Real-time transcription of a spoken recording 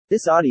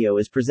This audio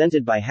is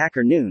presented by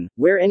Hacker Noon,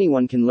 where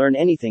anyone can learn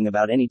anything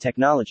about any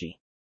technology.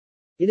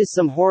 It is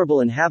some horrible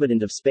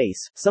inhabitant of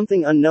space,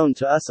 something unknown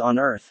to us on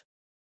Earth.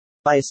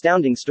 By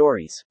Astounding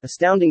Stories.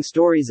 Astounding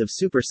Stories of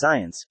Super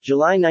Science,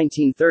 July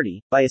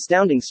 1930, by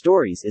Astounding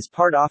Stories is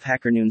part of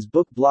Hacker Noon's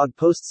book blog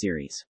post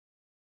series.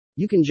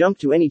 You can jump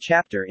to any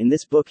chapter in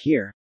this book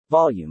here.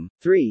 Volume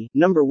 3,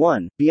 Number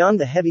 1, Beyond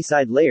the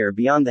Heaviside Layer,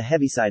 Beyond the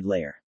Heaviside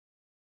Layer.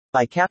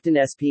 By Captain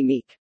S.P.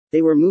 Meek.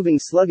 They were moving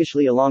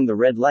sluggishly along the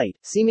red light,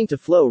 seeming to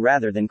flow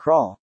rather than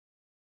crawl.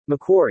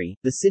 Macquarie,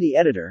 the city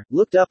editor,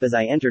 looked up as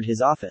I entered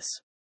his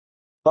office.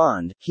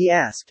 Bond, he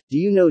asked, do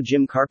you know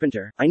Jim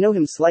Carpenter? I know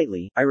him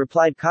slightly, I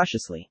replied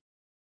cautiously.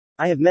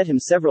 I have met him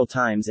several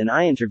times and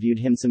I interviewed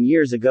him some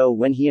years ago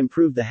when he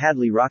improved the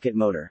Hadley rocket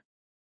motor.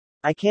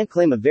 I can't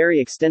claim a very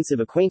extensive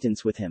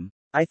acquaintance with him.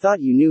 I thought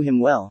you knew him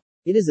well.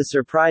 It is a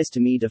surprise to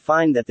me to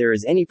find that there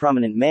is any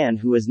prominent man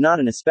who is not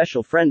an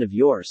especial friend of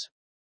yours.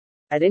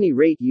 At any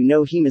rate, you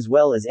know him as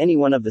well as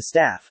anyone of the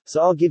staff, so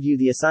I'll give you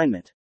the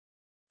assignment.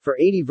 For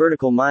 80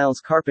 vertical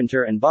miles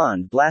Carpenter and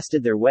Bond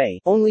blasted their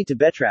way, only to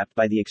be trapped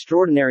by the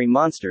extraordinary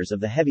monsters of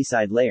the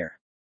heaviside layer.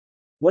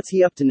 What's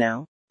he up to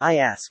now? I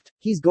asked.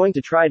 He's going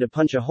to try to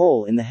punch a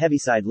hole in the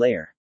heaviside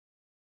layer.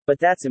 But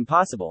that's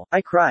impossible,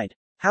 I cried.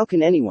 How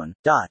can anyone?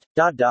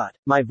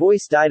 My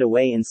voice died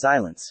away in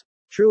silence.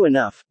 True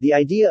enough, the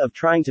idea of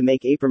trying to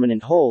make a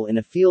permanent hole in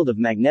a field of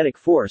magnetic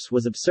force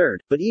was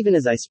absurd, but even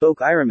as I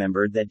spoke I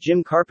remembered that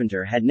Jim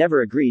Carpenter had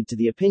never agreed to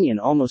the opinion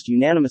almost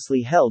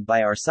unanimously held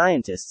by our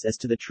scientists as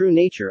to the true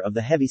nature of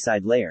the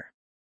heaviside layer.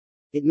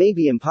 It may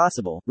be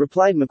impossible,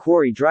 replied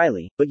Macquarie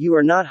dryly, but you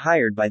are not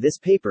hired by this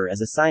paper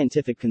as a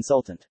scientific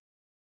consultant.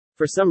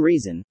 For some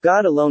reason,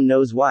 God alone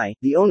knows why,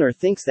 the owner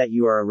thinks that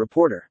you are a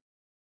reporter.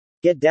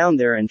 Get down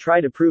there and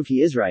try to prove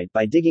he is right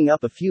by digging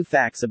up a few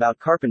facts about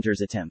Carpenter's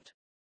attempt.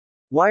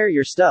 Wire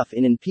your stuff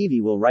in and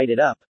Peavy will write it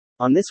up.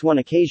 On this one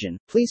occasion,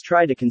 please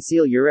try to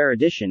conceal your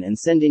erudition and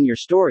send in your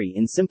story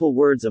in simple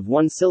words of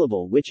one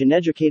syllable which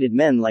uneducated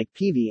men like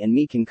Peavy and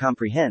me can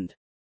comprehend.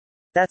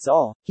 That's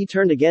all. He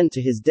turned again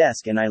to his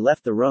desk and I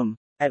left the room.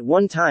 At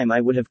one time I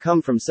would have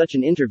come from such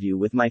an interview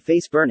with my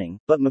face burning,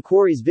 but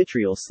Macquarie's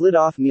vitriol slid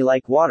off me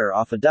like water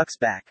off a duck's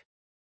back.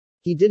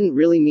 He didn't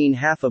really mean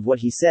half of what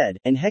he said,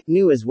 and Heck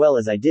knew as well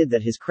as I did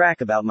that his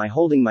crack about my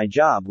holding my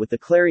job with the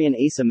Clarion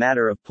as a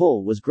matter of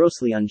pull was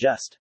grossly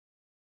unjust.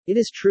 It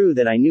is true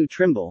that I knew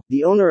Trimble,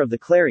 the owner of the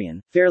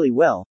Clarion, fairly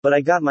well, but I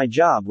got my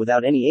job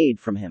without any aid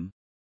from him.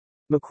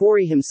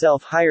 Macquarie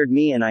himself hired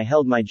me and I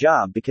held my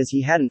job because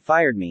he hadn't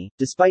fired me,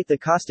 despite the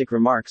caustic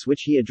remarks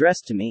which he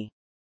addressed to me.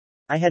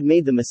 I had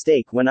made the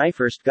mistake when I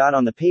first got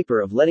on the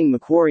paper of letting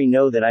Macquarie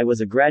know that I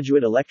was a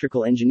graduate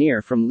electrical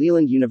engineer from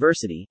Leland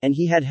University, and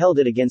he had held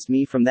it against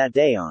me from that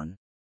day on.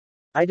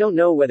 I don't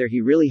know whether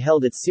he really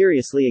held it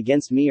seriously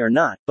against me or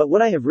not, but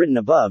what I have written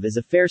above is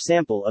a fair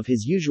sample of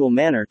his usual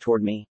manner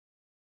toward me.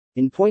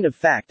 In point of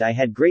fact, I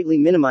had greatly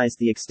minimized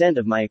the extent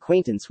of my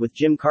acquaintance with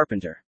Jim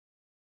Carpenter.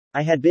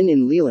 I had been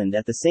in Leland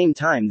at the same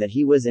time that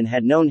he was and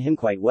had known him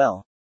quite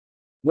well.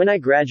 When I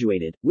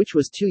graduated, which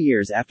was 2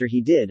 years after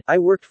he did, I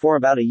worked for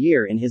about a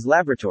year in his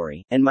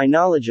laboratory, and my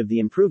knowledge of the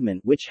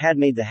improvement which had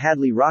made the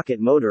Hadley rocket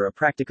motor a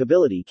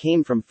practicability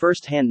came from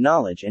first-hand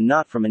knowledge and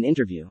not from an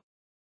interview.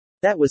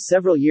 That was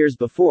several years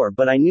before,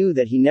 but I knew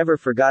that he never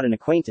forgot an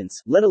acquaintance,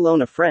 let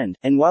alone a friend,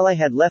 and while I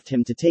had left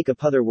him to take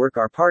up other work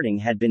our parting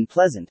had been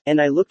pleasant,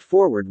 and I looked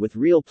forward with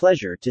real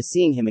pleasure to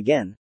seeing him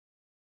again.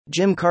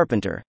 Jim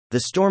Carpenter, the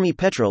stormy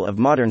petrel of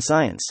modern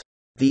science.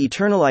 The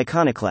eternal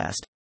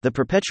iconoclast, the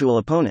perpetual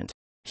opponent.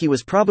 He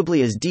was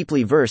probably as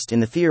deeply versed in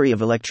the theory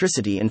of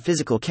electricity and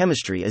physical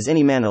chemistry as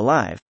any man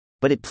alive,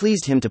 but it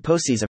pleased him to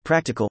possess a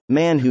practical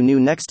man who knew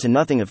next to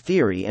nothing of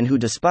theory and who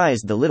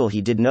despised the little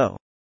he did know.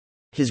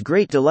 His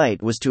great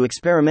delight was to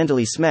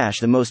experimentally smash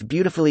the most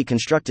beautifully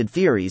constructed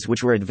theories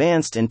which were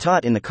advanced and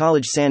taught in the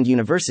college sand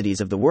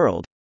universities of the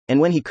world, and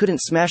when he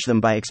couldn't smash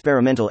them by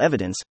experimental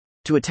evidence,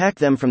 to attack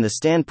them from the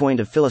standpoint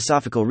of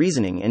philosophical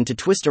reasoning and to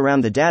twist around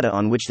the data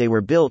on which they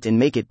were built and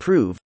make it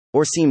prove,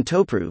 or seem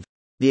to prove,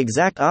 the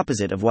exact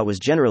opposite of what was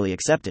generally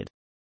accepted.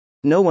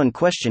 No one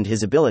questioned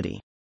his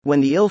ability.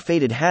 When the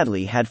ill-fated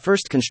Hadley had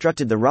first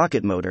constructed the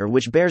rocket motor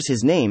which bears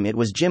his name, it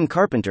was Jim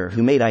Carpenter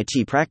who made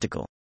it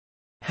practical.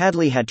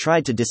 Hadley had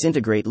tried to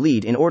disintegrate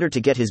lead in order to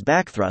get his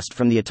backthrust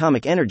from the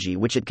atomic energy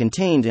which it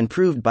contained and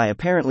proved by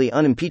apparently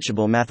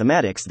unimpeachable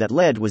mathematics that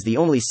lead was the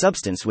only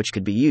substance which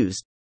could be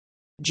used.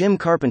 Jim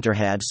Carpenter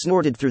had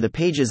snorted through the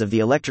pages of the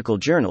electrical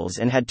journals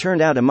and had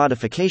turned out a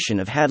modification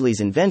of Hadley's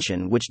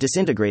invention which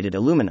disintegrated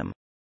aluminum.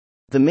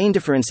 The main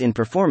difference in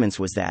performance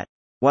was that,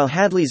 while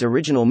Hadley's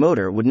original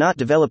motor would not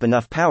develop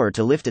enough power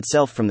to lift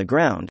itself from the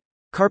ground,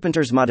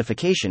 Carpenter's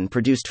modification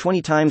produced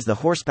 20 times the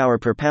horsepower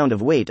per pound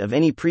of weight of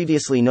any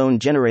previously known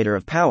generator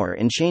of power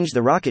and changed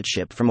the rocket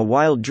ship from a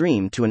wild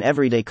dream to an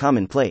everyday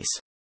commonplace.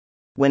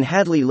 When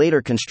Hadley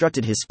later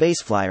constructed his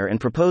space flyer and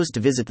proposed to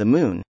visit the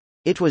moon,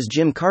 it was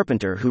Jim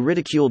Carpenter who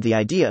ridiculed the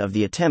idea of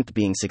the attempt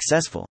being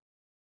successful.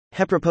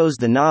 He proposed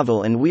the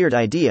novel and weird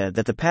idea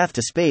that the path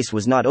to space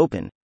was not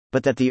open,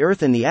 but that the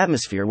Earth and the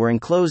atmosphere were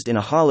enclosed in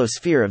a hollow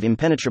sphere of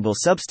impenetrable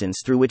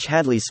substance through which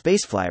Hadley's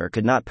spaceflyer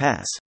could not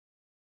pass.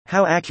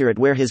 How accurate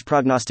were his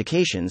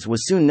prognostications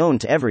was soon known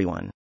to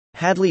everyone.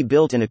 Hadley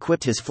built and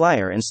equipped his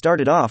flyer and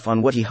started off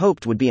on what he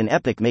hoped would be an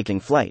epoch-making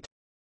flight.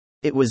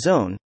 It was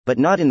zone, but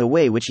not in the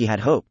way which he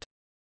had hoped.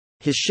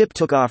 His ship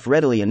took off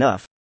readily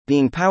enough,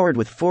 being powered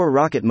with 4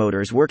 rocket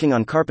motors working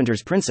on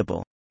Carpenter's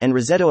principle, and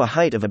Rossetto a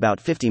height of about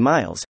 50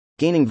 miles,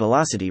 gaining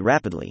velocity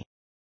rapidly.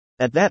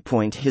 At that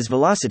point his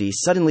velocity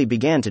suddenly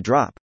began to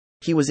drop.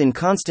 He was in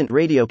constant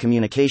radio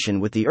communication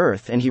with the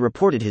Earth and he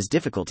reported his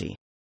difficulty.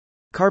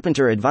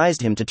 Carpenter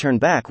advised him to turn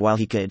back while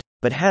he could,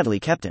 but Hadley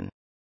kept on.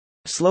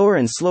 Slower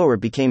and slower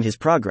became his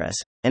progress,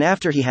 and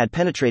after he had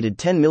penetrated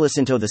 10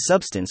 millicinto the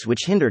substance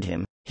which hindered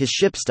him, his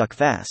ship stuck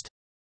fast.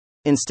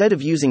 Instead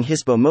of using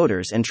Hispo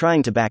motors and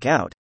trying to back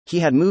out, he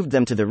had moved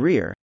them to the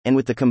rear, and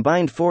with the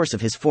combined force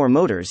of his 4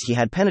 motors he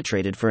had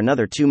penetrated for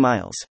another 2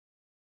 miles.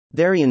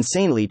 There he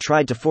insanely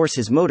tried to force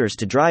his motors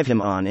to drive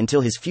him on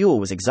until his fuel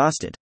was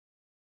exhausted.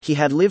 He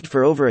had lived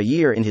for over a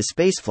year in his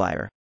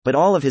spaceflyer, but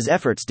all of his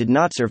efforts did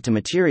not serve to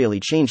materially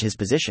change his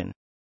position.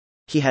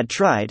 He had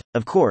tried,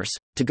 of course,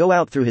 to go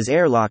out through his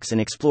airlocks and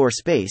explore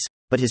space,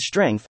 but his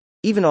strength,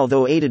 even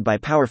although aided by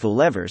powerful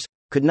levers,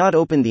 could not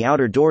open the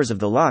outer doors of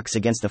the locks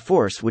against the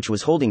force which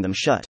was holding them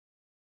shut.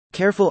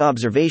 Careful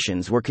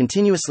observations were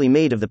continuously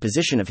made of the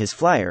position of his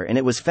flyer and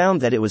it was found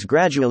that it was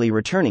gradually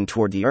returning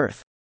toward the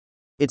Earth.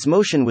 Its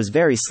motion was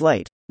very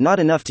slight, not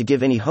enough to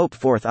give any hope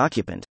fourth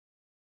occupant.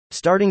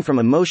 Starting from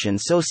a motion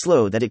so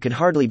slow that it could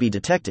hardly be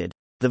detected,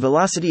 the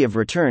velocity of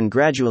return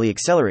gradually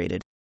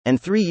accelerated,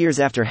 and 3 years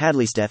after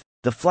Hadley's death,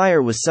 the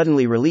flyer was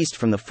suddenly released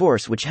from the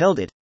force which held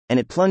it, and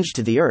it plunged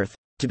to the Earth,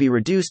 to be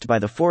reduced by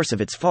the force of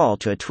its fall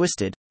to a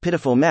twisted,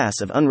 pitiful mass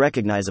of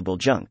unrecognizable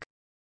junk.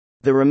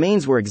 The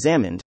remains were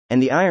examined,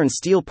 and the iron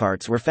steel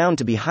parts were found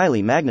to be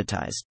highly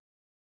magnetized.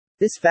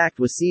 This fact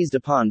was seized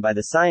upon by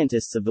the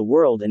scientists of the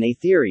world and a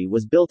theory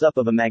was built up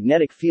of a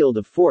magnetic field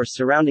of force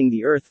surrounding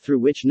the Earth through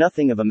which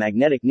nothing of a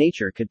magnetic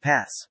nature could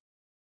pass.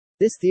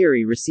 This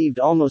theory received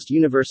almost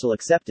universal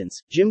acceptance,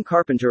 Jim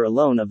Carpenter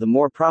alone of the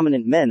more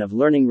prominent men of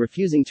learning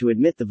refusing to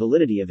admit the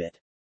validity of it.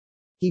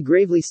 He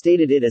gravely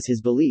stated it as his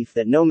belief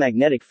that no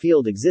magnetic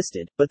field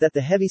existed, but that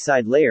the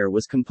heaviside layer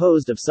was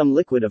composed of some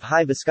liquid of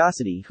high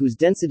viscosity whose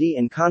density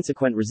and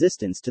consequent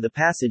resistance to the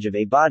passage of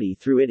a body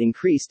through it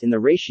increased in the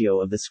ratio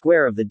of the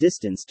square of the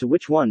distance to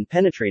which one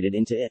penetrated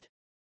into it.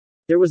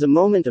 There was a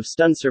moment of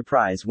stunned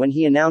surprise when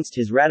he announced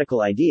his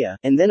radical idea,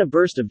 and then a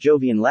burst of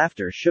Jovian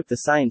laughter shook the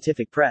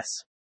scientific press.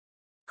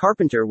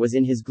 Carpenter was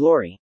in his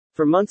glory.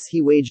 For months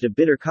he waged a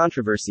bitter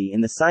controversy in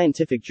the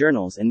scientific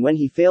journals, and when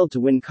he failed to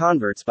win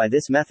converts by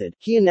this method,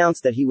 he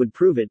announced that he would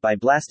prove it by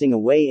blasting a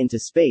way into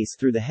space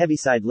through the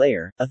heaviside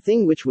layer, a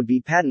thing which would be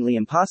patently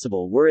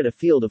impossible were it a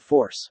field of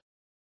force.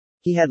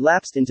 He had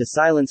lapsed into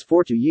silence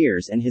for 2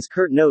 years, and his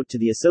curt note to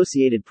the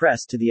Associated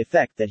Press to the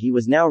effect that he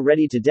was now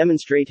ready to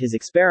demonstrate his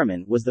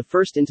experiment was the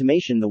first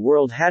intimation the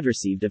world had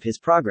received of his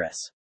progress.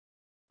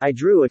 I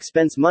drew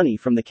expense money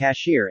from the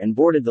cashier and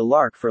boarded the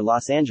Lark for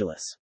Los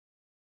Angeles.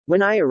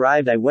 When I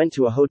arrived, I went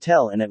to a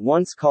hotel and at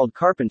once called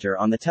Carpenter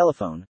on the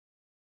telephone.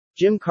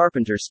 Jim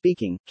Carpenter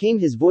speaking, came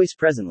his voice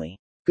presently.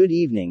 Good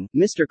evening,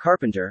 Mr.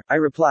 Carpenter, I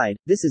replied,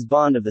 this is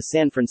Bond of the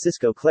San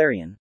Francisco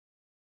Clarion.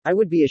 I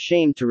would be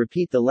ashamed to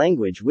repeat the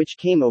language which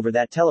came over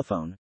that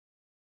telephone.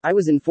 I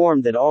was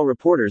informed that all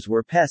reporters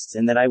were pests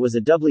and that I was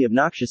a doubly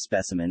obnoxious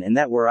specimen and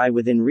that were I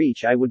within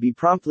reach I would be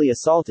promptly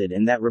assaulted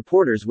and that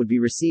reporters would be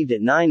received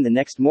at 9 the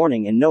next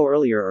morning and no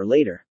earlier or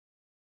later.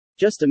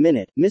 Just a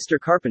minute, Mr.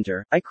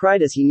 Carpenter, I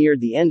cried as he neared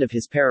the end of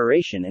his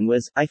peroration and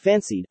was, I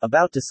fancied,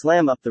 about to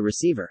slam up the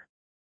receiver.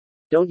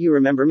 Don't you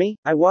remember me?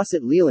 I was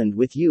at Leland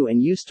with you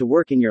and used to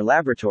work in your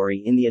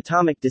laboratory in the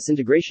atomic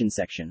disintegration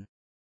section.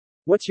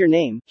 What's your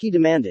name? He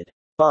demanded.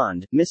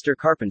 Bond, Mr.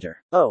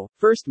 Carpenter. Oh,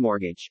 First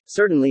Mortgage.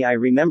 Certainly I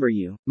remember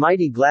you.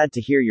 Mighty glad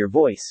to hear your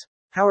voice.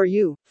 How are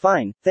you?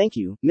 Fine, thank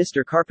you,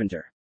 Mr.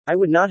 Carpenter. I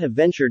would not have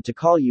ventured to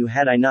call you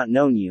had I not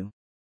known you.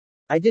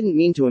 I didn't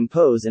mean to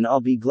impose and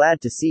I'll be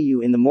glad to see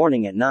you in the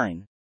morning at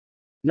 9.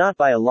 Not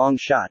by a long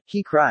shot,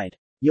 he cried.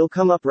 You'll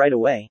come up right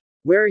away.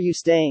 Where are you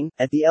staying?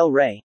 At the El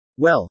Rey.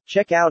 Well,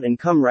 check out and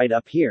come right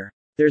up here.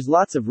 There's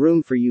lots of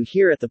room for you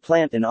here at the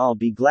plant and I'll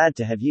be glad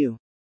to have you.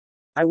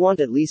 I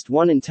want at least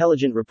one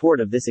intelligent report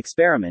of this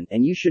experiment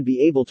and you should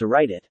be able to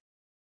write it.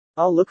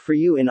 I'll look for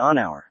you in an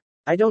hour.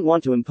 I don't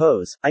want to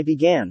impose, I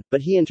began,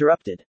 but he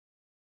interrupted.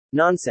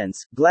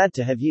 Nonsense, glad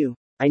to have you.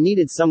 I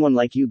needed someone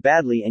like you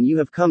badly and you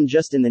have come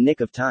just in the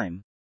nick of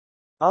time.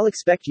 I'll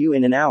expect you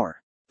in an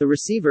hour. The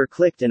receiver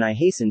clicked and I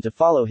hastened to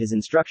follow his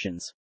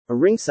instructions. A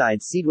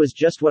ringside seat was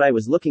just what I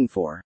was looking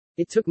for.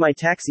 It took my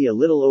taxi a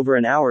little over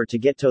an hour to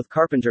get to the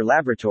Carpenter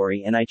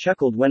Laboratory and I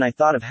chuckled when I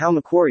thought of how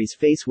Macquarie's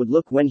face would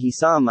look when he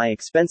saw my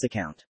expense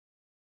account.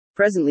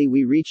 Presently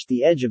we reached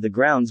the edge of the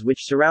grounds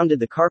which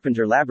surrounded the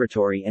Carpenter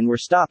Laboratory and were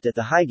stopped at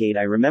the high gate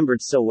I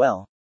remembered so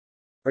well.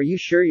 Are you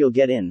sure you'll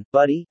get in,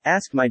 buddy?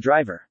 Asked my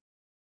driver.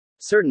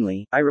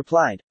 Certainly, I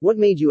replied. What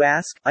made you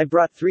ask? I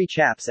brought 3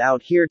 chaps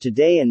out here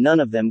today and none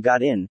of them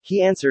got in,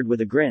 he answered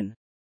with a grin.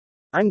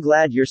 I'm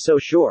glad you're so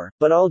sure,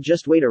 but I'll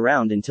just wait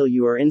around until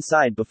you are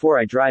inside before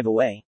I drive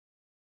away.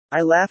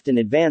 I laughed and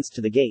advanced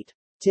to the gate.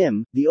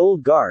 Tim, the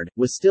old guard,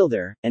 was still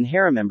there, and he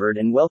remembered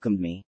and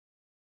welcomed me.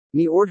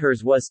 Me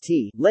orders was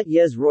tea, let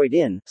yes roid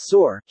in,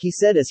 sor, he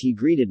said as he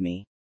greeted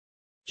me.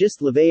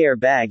 Just levayer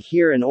bag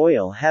here and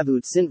oil have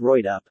ut sint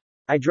roid up.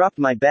 I dropped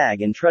my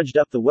bag and trudged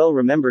up the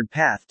well-remembered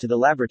path to the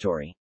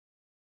laboratory.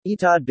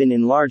 It had been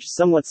enlarged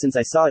somewhat since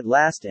I saw it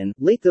last and,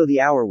 late though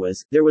the hour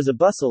was, there was a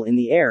bustle in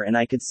the air and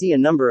I could see a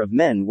number of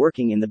men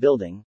working in the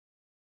building.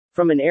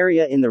 From an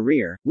area in the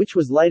rear, which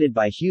was lighted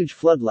by huge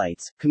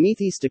floodlights, came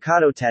the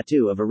staccato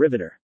tattoo of a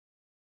riveter.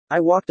 I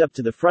walked up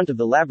to the front of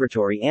the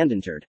laboratory and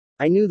entered.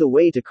 I knew the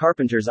way to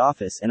Carpenter's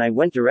office and I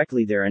went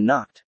directly there and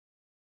knocked.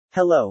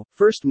 Hello,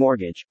 First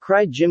Mortgage,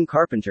 cried Jim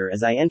Carpenter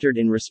as I entered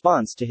in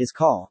response to his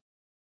call.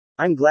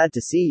 I'm glad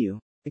to see you.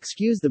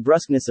 Excuse the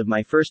brusqueness of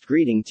my first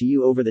greeting to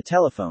you over the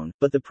telephone,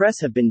 but the press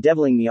have been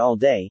deviling me all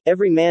day,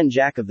 every man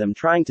jack of them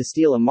trying to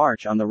steal a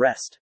march on the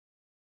rest.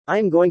 I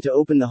am going to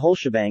open the whole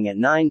shebang at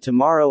 9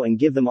 tomorrow and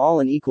give them all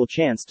an equal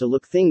chance to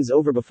look things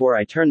over before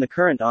I turn the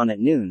current on at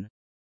noon.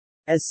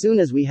 As soon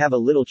as we have a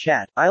little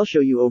chat, I'll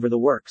show you over the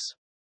works.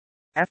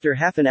 After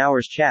half an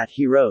hour's chat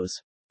he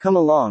rose. Come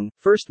along,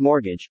 First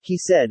Mortgage, he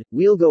said,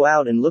 we'll go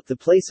out and look the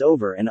place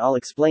over and I'll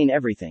explain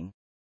everything.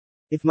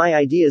 If my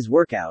ideas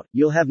work out,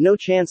 you'll have no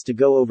chance to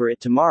go over it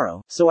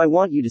tomorrow, so I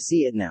want you to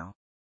see it now.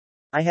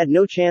 I had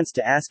no chance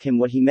to ask him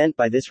what he meant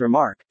by this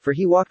remark, for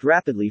he walked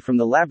rapidly from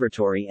the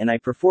laboratory and I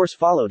perforce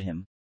followed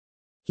him.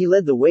 He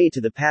led the way to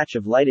the patch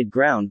of lighted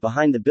ground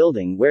behind the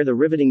building where the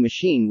riveting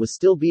machine was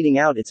still beating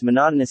out its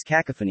monotonous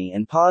cacophony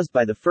and paused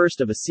by the first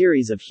of a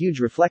series of huge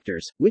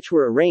reflectors, which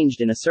were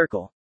arranged in a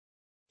circle.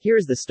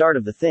 Here's the start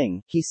of the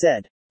thing, he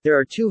said. There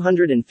are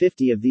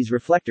 250 of these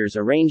reflectors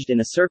arranged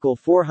in a circle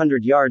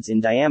 400 yards in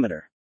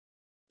diameter.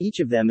 Each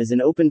of them is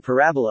an open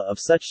parabola of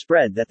such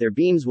spread that their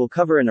beams will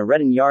cover an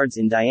arretin yards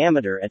in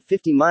diameter at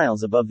 50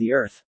 miles above the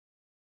Earth.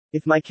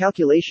 If my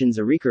calculations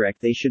are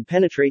correct, they should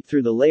penetrate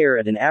through the layer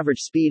at an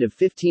average speed of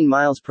 15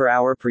 miles per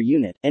hour per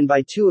unit, and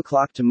by 2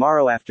 o'clock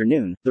tomorrow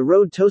afternoon, the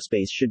road to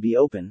space should be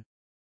open.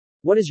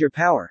 What is your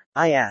power?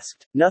 I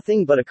asked.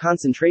 Nothing but a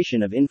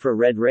concentration of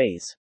infrared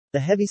rays. The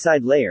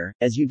heaviside layer,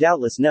 as you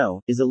doubtless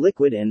know, is a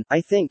liquid and,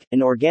 I think,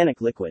 an organic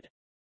liquid.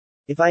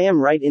 If I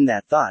am right in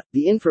that thought,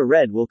 the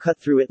infrared will cut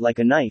through it like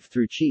a knife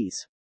through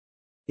cheese.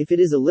 If it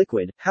is a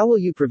liquid, how will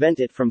you prevent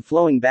it from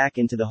flowing back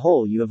into the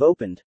hole you have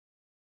opened?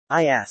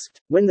 I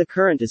asked. When the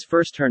current is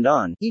first turned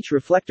on, each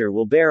reflector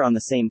will bear on the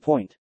same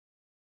point.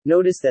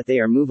 Notice that they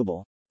are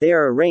movable. They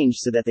are arranged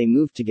so that they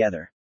move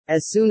together.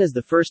 As soon as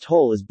the first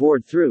hole is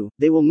bored through,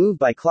 they will move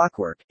by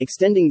clockwork,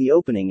 extending the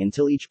opening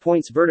until each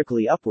points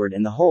vertically upward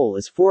and the hole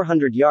is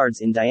 400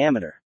 yards in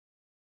diameter.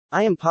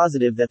 I am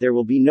positive that there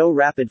will be no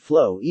rapid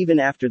flow even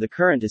after the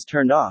current is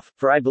turned off,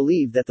 for I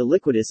believe that the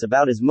liquid is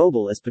about as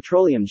mobile as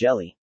petroleum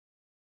jelly.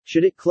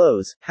 Should it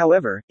close,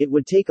 however, it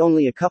would take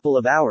only a couple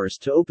of hours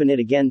to open it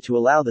again to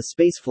allow the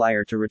space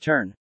flyer to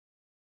return.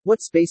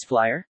 What space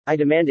flyer? I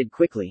demanded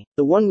quickly.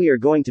 The one we are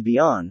going to be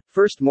on,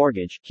 First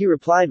Mortgage, he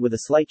replied with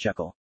a slight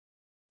chuckle.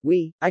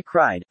 We? I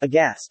cried,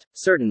 aghast.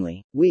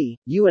 Certainly. We,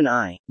 you and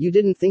I. You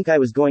didn't think I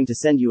was going to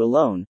send you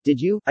alone, did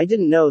you? I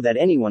didn't know that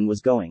anyone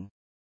was going.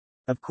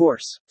 Of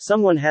course.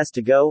 Someone has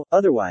to go,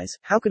 otherwise,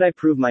 how could I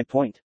prove my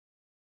point?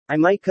 I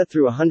might cut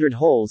through 100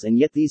 holes and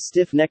yet these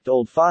stiff-necked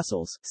old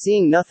fossils,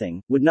 seeing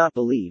nothing, would not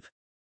believe.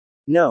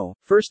 No,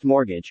 First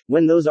Mortgage,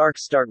 when those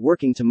arcs start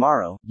working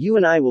tomorrow, you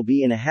and I will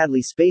be in a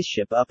Hadley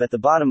spaceship up at the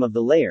bottom of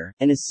the layer,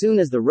 and as soon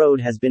as the road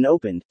has been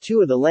opened,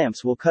 2 of the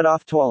lamps will cut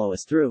off to follow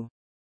us through.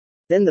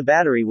 Then the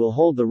battery will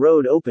hold the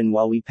road open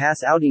while we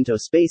pass out into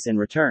space and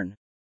return.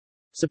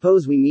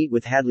 Suppose we meet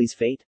with Hadley's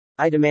fate?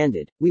 I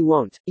demanded. We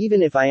won't.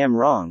 Even if I am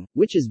wrong,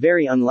 which is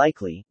very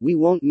unlikely, we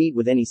won't meet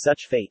with any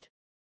such fate.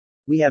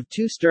 We have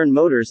 2 stern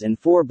motors and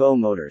 4 bow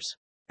motors.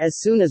 As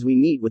soon as we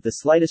meet with the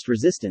slightest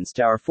resistance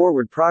to our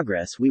forward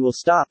progress, we will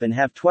stop and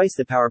have twice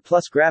the power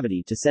plus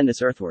gravity to send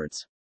us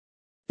earthwards.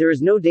 There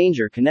is no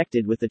danger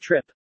connected with the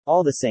trip.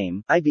 All the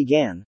same, I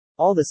began.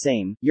 All the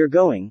same, you're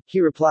going,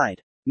 he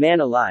replied.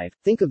 Man alive,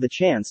 think of the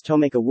chance to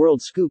make a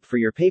world scoop for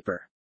your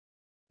paper.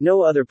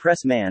 No other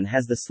press man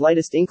has the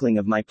slightest inkling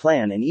of my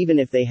plan, and even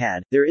if they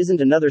had, there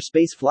isn't another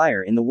space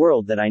flyer in the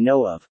world that I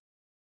know of.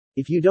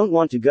 If you don't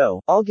want to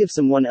go, I'll give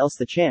someone else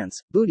the chance.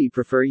 Booty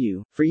prefer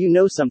you, for you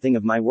know something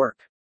of my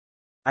work.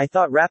 I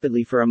thought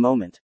rapidly for a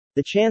moment.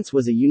 The chance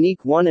was a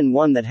unique one and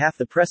one that half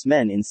the press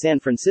men in San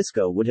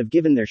Francisco would have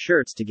given their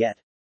shirts to get.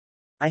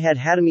 I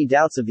had me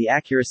doubts of the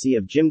accuracy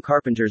of Jim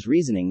Carpenter's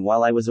reasoning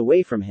while I was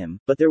away from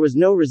him, but there was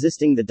no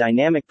resisting the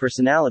dynamic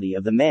personality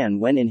of the man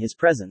when in his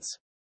presence.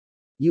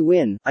 You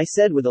win, I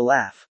said with a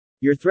laugh.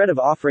 Your threat of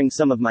offering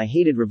some of my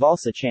hated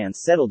Revolsa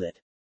chance settled it.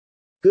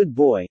 Good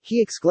boy,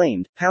 he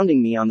exclaimed,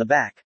 pounding me on the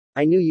back.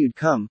 I knew you'd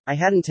come. I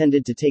had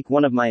intended to take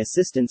one of my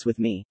assistants with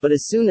me, but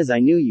as soon as I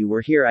knew you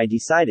were here I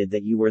decided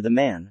that you were the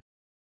man.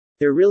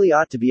 There really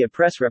ought to be a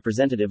press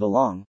representative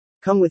along.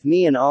 Come with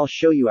me and I'll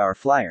show you our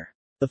flyer.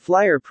 The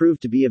flyer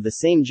proved to be of the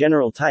same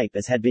general type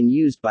as had been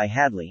used by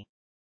Hadley.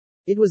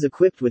 It was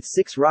equipped with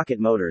 6 rocket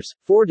motors,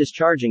 4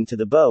 discharging to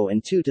the bow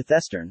and 2 to the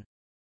stern.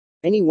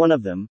 Any one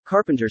of them,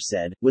 Carpenter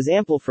said, was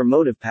ample for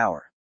motive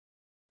power.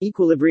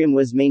 Equilibrium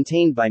was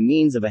maintained by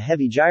means of a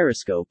heavy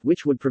gyroscope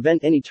which would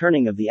prevent any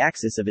turning of the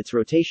axis of its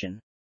rotation.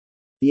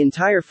 The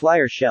entire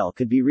flyer shell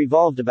could be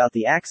revolved about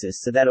the axis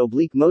so that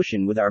oblique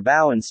motion with our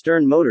bow and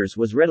stern motors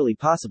was readily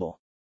possible.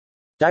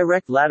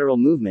 Direct lateral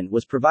movement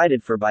was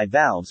provided for by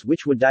valves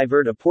which would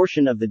divert a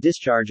portion of the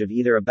discharge of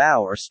either a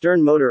bow or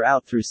stern motor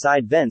out through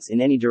side vents in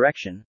any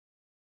direction.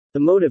 The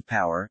motive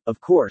power, of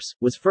course,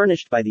 was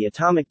furnished by the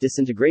atomic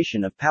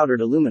disintegration of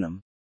powdered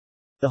aluminum.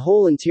 The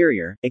whole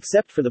interior,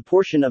 except for the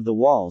portion of the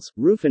walls,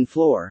 roof and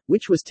floor,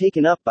 which was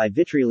taken up by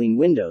vitriolene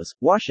windows,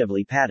 was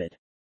heavily padded.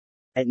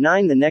 At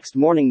 9 the next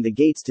morning the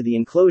gates to the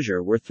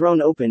enclosure were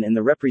thrown open and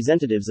the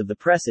representatives of the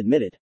press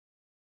admitted.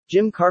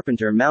 Jim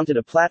Carpenter mounted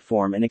a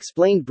platform and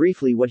explained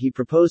briefly what he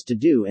proposed to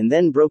do and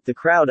then broke the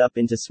crowd up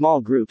into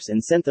small groups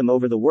and sent them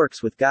over the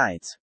works with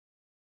guides.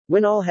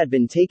 When all had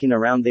been taken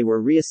around they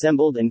were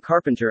reassembled and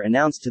Carpenter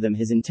announced to them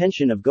his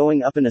intention of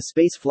going up in a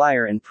space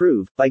flyer and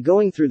prove, by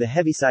going through the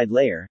heaviside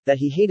layer, that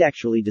he had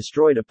actually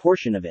destroyed a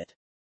portion of it.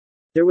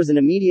 There was an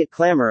immediate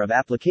clamor of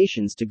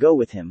applications to go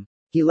with him.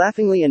 He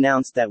laughingly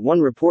announced that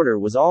one reporter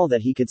was all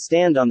that he could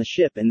stand on the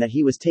ship and that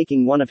he was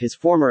taking one of his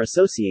former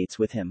associates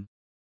with him.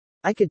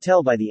 I could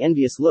tell by the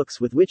envious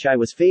looks with which I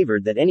was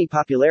favored that any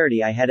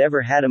popularity I had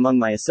ever had among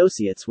my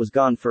associates was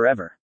gone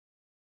forever.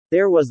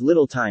 There was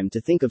little time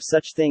to think of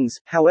such things,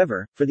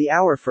 however, for the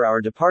hour for our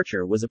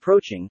departure was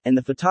approaching, and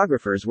the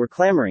photographers were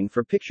clamoring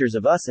for pictures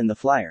of us and the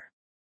flyer.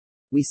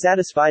 We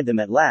satisfied them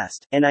at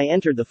last, and I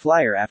entered the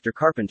flyer after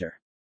Carpenter.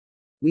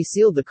 We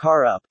sealed the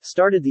car up,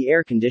 started the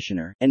air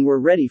conditioner, and were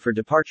ready for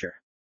departure.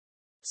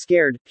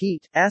 Scared,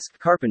 Pete? Asked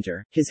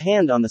Carpenter, his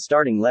hand on the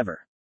starting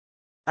lever.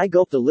 I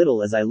gulped a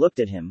little as I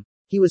looked at him.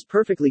 He was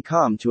perfectly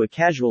calm to a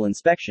casual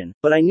inspection,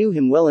 but I knew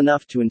him well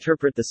enough to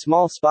interpret the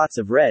small spots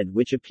of red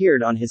which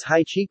appeared on his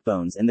high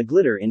cheekbones and the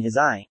glitter in his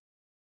eye.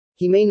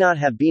 He may not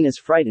have been as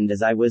frightened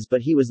as I was,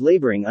 but he was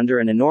laboring under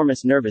an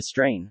enormous nervous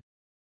strain.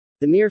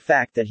 The mere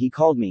fact that he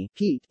called me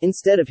Pete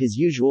instead of his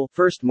usual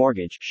first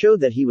mortgage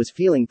showed that he was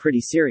feeling pretty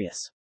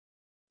serious.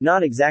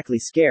 Not exactly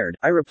scared,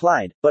 I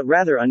replied, but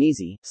rather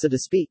uneasy, so to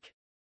speak.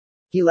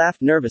 He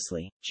laughed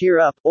nervously. Cheer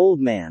up, old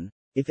man.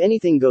 If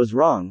anything goes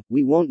wrong,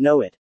 we won't know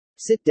it.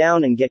 Sit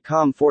down and get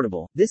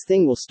comfortable. This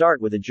thing will start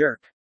with a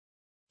jerk.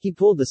 He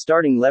pulled the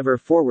starting lever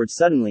forward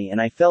suddenly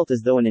and I felt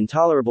as though an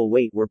intolerable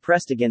weight were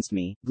pressed against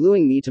me,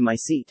 gluing me to my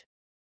seat.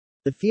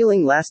 The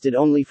feeling lasted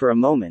only for a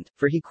moment,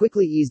 for he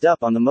quickly eased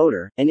up on the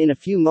motor, and in a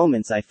few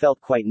moments I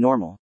felt quite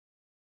normal.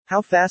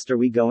 How fast are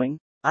we going?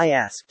 I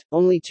asked.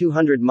 Only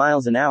 200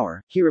 miles an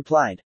hour, he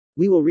replied.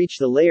 We will reach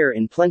the layer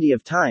in plenty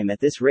of time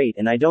at this rate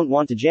and I don't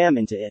want to jam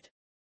into it.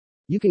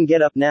 You can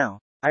get up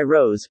now. I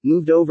rose,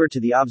 moved over to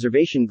the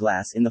observation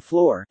glass in the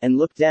floor, and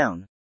looked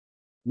down.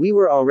 We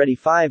were already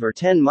 5 or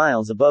 10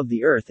 miles above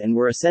the Earth and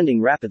were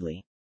ascending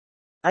rapidly.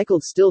 I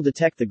could still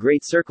detect the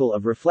great circle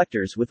of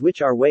reflectors with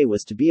which our way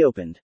was to be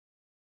opened.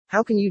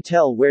 How can you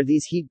tell where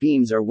these heat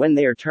beams are when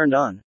they are turned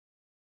on?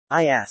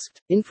 I asked.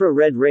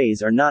 Infrared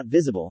rays are not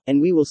visible, and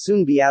we will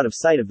soon be out of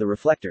sight of the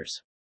reflectors.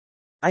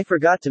 I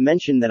forgot to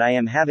mention that I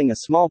am having a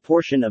small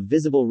portion of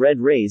visible red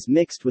rays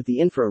mixed with the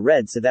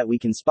infrared so that we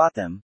can spot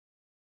them.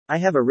 I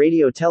have a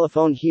radio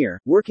telephone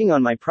here, working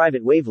on my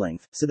private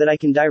wavelength, so that I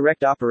can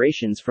direct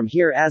operations from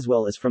here as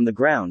well as from the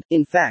ground,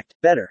 in fact,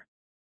 better.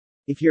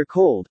 If you're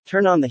cold,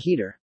 turn on the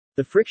heater.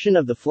 The friction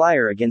of the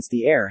flyer against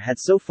the air had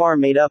so far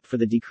made up for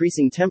the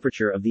decreasing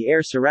temperature of the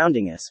air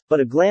surrounding us, but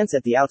a glance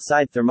at the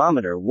outside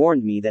thermometer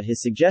warned me that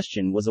his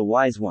suggestion was a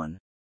wise one.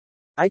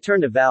 I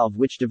turned a valve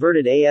which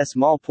diverted a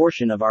small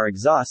portion of our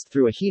exhaust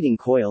through a heating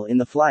coil in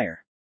the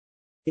flyer.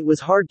 It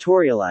was hard to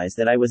realize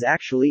that I was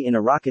actually in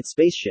a rocket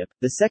spaceship,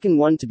 the second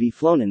one to be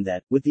flown and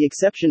that, with the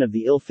exception of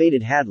the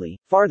ill-fated Hadley,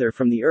 farther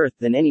from the Earth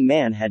than any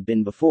man had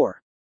been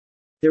before.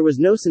 There was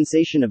no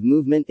sensation of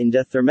movement in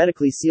the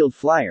hermetically sealed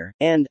flyer,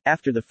 and,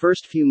 after the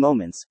first few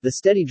moments, the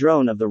steady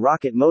drone of the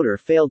rocket motor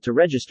failed to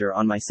register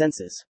on my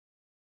senses.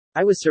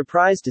 I was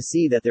surprised to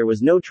see that there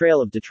was no trail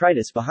of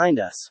detritus behind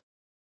us.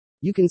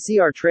 You can see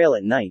our trail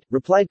at night,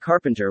 replied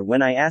Carpenter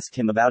when I asked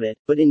him about it,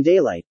 but in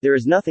daylight, there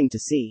is nothing to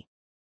see.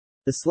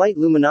 The slight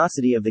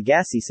luminosity of the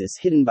gaseous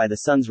hidden by the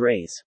sun's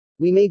rays.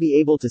 We may be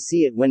able to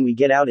see it when we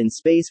get out in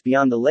space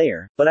beyond the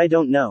layer, but I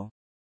don't know.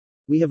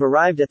 We have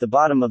arrived at the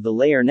bottom of the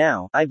layer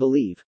now, I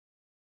believe.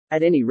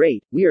 At any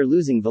rate, we are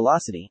losing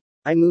velocity.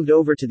 I moved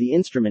over to the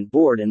instrument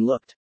board and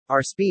looked.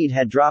 Our speed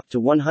had dropped to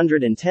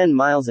 110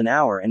 miles an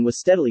hour and was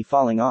steadily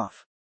falling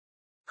off.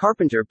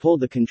 Carpenter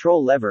pulled the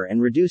control lever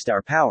and reduced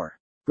our power.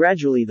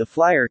 Gradually the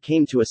flyer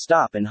came to a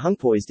stop and hung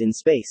poised in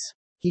space.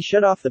 He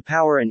shut off the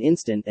power an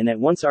instant and at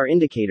once our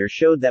indicator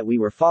showed that we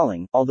were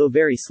falling, although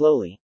very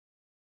slowly.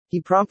 He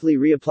promptly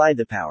reapplied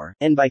the power,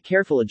 and by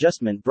careful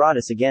adjustment brought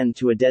us again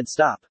to a dead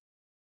stop.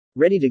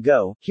 Ready to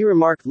go, he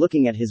remarked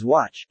looking at his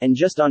watch, and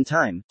just on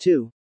time,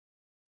 too.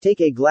 Take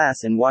a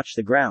glass and watch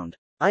the ground.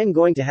 I am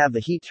going to have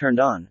the heat turned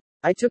on.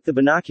 I took the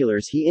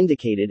binoculars he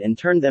indicated and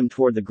turned them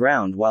toward the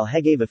ground while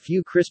He gave a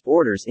few crisp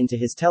orders into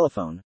his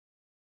telephone.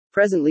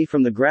 Presently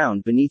from the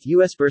ground beneath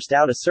us burst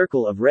out a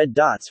circle of red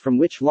dots from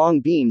which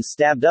long beams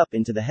stabbed up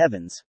into the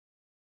heavens.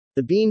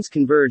 The beams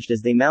converged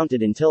as they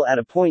mounted until at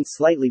a point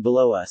slightly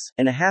below us,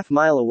 and a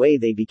half-mile away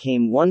they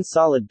became one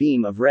solid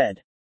beam of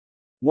red.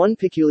 One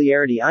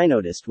peculiarity I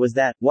noticed was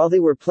that, while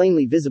they were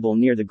plainly visible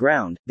near the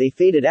ground, they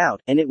faded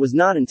out, and it was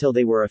not until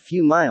they were a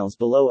few miles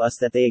below us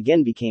that they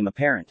again became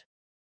apparent.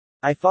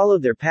 I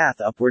followed their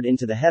path upward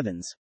into the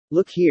heavens.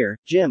 Look here,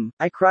 Jim,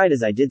 I cried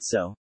as I did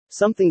so.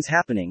 Something's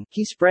happening.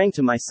 He sprang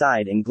to my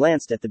side and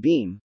glanced at the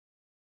beam.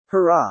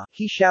 Hurrah,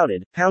 he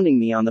shouted, pounding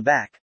me on the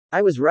back.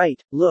 I was right,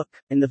 look,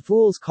 and the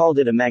fools called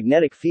it a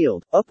magnetic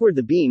field. Upward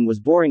the beam was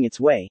boring its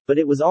way, but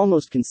it was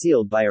almost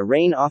concealed by a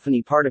rain of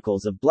tiny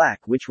particles of black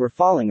which were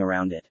falling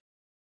around it.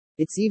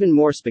 It's even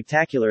more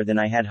spectacular than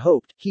I had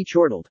hoped, he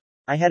chortled.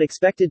 I had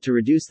expected to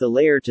reduce the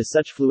layer to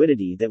such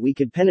fluidity that we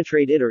could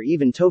penetrate it or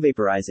even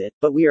vaporize it,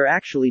 but we are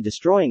actually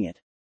destroying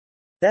it.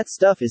 That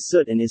stuff is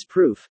soot and is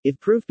proof, if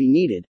proof be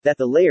needed, that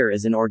the layer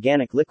is an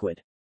organic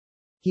liquid.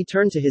 He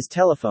turned to his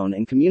telephone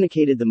and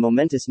communicated the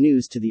momentous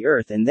news to the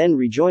Earth and then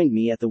rejoined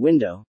me at the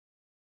window.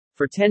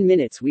 For 10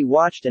 minutes we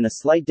watched and a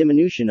slight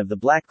diminution of the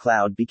black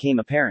cloud became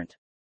apparent.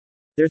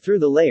 They're through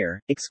the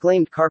layer,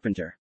 exclaimed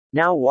Carpenter.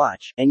 Now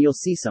watch, and you'll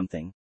see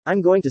something.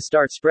 I'm going to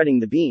start spreading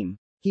the beam.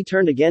 He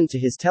turned again to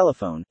his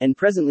telephone, and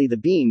presently the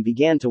beam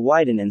began to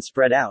widen and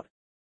spread out.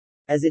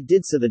 As it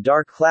did so the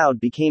dark cloud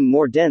became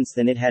more dense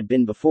than it had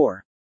been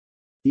before.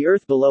 The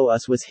earth below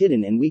us was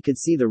hidden and we could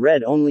see the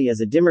red only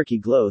as a dimurky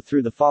glow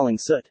through the falling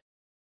soot.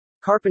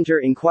 Carpenter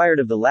inquired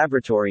of the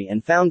laboratory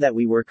and found that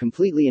we were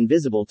completely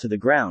invisible to the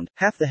ground,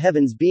 half the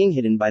heavens being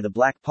hidden by the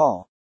black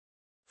pall.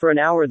 For an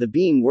hour the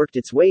beam worked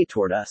its way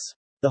toward us.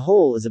 The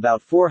hole is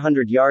about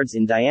 400 yards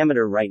in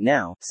diameter right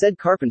now, said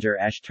Carpenter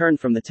as turned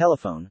from the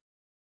telephone.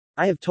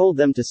 I have told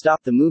them to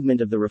stop the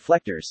movement of the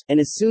reflectors, and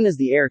as soon as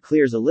the air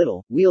clears a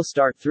little, we'll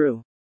start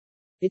through.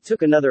 It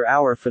took another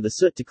hour for the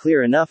soot to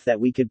clear enough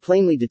that we could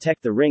plainly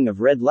detect the ring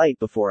of red light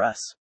before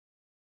us.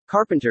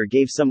 Carpenter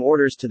gave some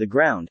orders to the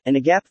ground, and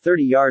a gap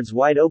 30 yards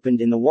wide opened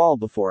in the wall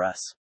before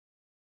us.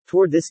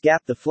 Toward this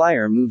gap the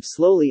flyer moved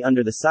slowly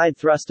under the side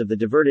thrust of the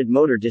diverted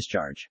motor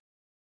discharge.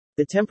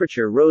 The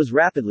temperature rose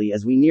rapidly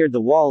as we neared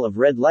the wall of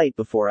red light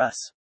before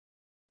us.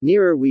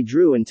 Nearer we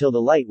drew until the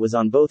light was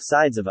on both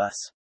sides of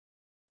us.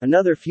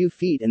 Another few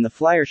feet and the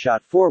flyer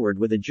shot forward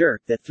with a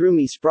jerk that threw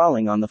me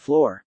sprawling on the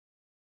floor.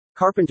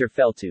 Carpenter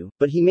fell to,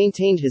 but he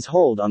maintained his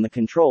hold on the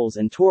controls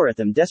and tore at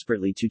them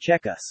desperately to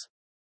check us.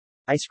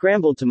 I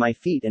scrambled to my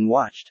feet and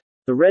watched.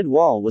 The red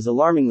wall was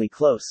alarmingly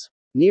close.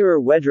 Nearer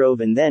we drove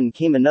and then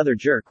came another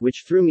jerk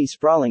which threw me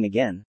sprawling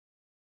again.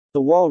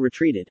 The wall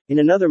retreated. In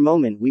another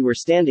moment we were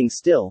standing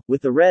still,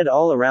 with the red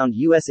all around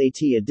us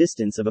at a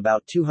distance of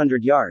about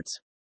 200 yards.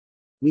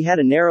 We had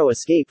a narrow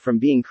escape from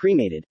being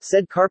cremated,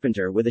 said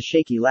Carpenter with a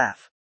shaky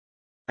laugh.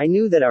 I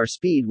knew that our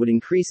speed would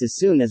increase as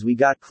soon as we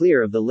got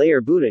clear of the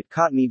layer, but it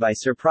caught me by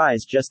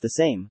surprise just the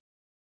same.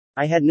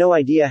 I had no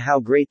idea how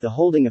great the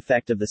holding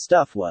effect of the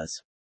stuff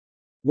was.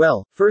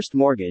 Well, First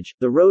Mortgage,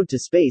 the road to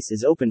space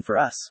is open for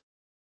us.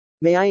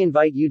 May I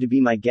invite you to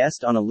be my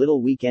guest on a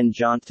little weekend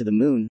jaunt to the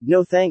moon?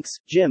 No thanks,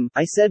 Jim,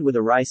 I said with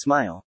a wry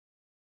smile.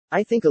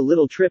 I think a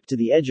little trip to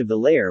the edge of the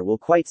layer will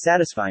quite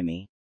satisfy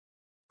me.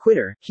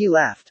 Quitter, he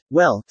laughed.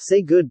 Well,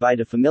 say goodbye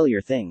to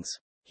familiar things.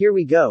 Here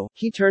we go.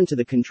 He turned to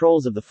the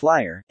controls of the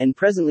flyer, and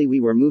presently we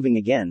were moving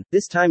again,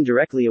 this time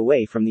directly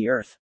away from the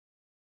earth.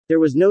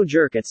 There was no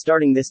jerk at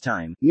starting this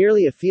time,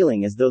 merely a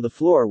feeling as though the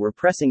floor were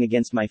pressing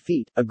against my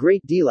feet, a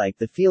great deal like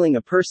the feeling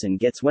a person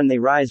gets when they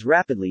rise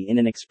rapidly in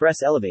an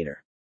express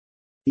elevator.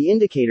 The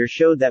indicator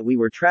showed that we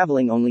were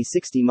traveling only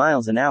 60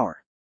 miles an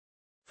hour.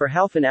 For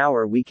half an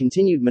hour we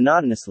continued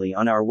monotonously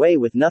on our way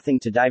with nothing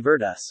to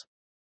divert us.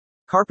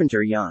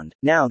 Carpenter yawned.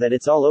 Now that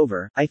it's all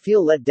over, I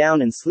feel let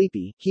down and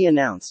sleepy, he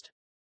announced.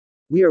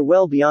 We are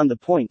well beyond the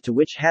point to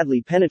which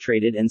Hadley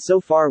penetrated and so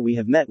far we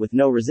have met with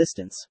no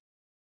resistance.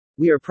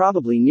 We are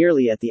probably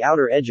nearly at the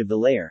outer edge of the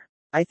layer.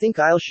 I think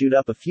I'll shoot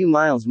up a few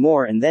miles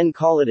more and then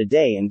call it a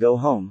day and go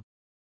home.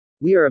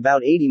 We are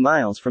about 80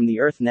 miles from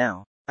the Earth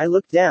now. I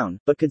looked down,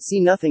 but could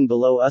see nothing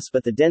below us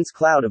but the dense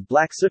cloud of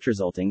black soot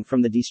resulting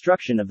from the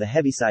destruction of the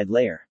heaviside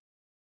layer.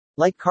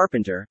 Like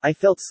Carpenter, I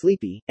felt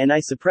sleepy, and I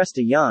suppressed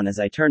a yawn as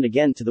I turned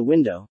again to the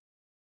window.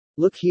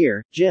 Look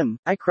here, Jim,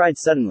 I cried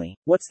suddenly.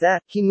 What's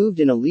that? He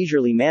moved in a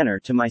leisurely manner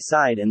to my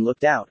side and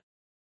looked out.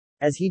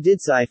 As he did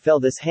so I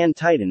felt his hand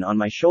tighten on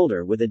my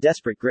shoulder with a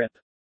desperate grip.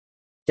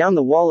 Down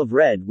the wall of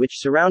red which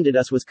surrounded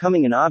us was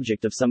coming an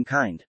object of some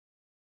kind.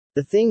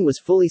 The thing was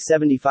fully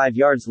 75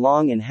 yards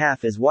long and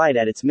half as wide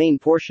at its main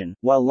portion,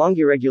 while long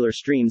irregular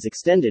streams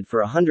extended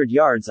for 100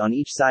 yards on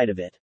each side of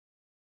it.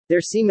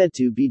 There seemed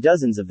to be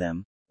dozens of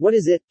them. What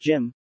is it,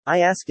 Jim? I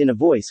asked in a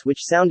voice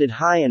which sounded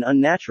high and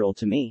unnatural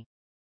to me.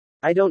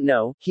 I don't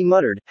know, he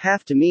muttered,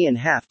 half to me and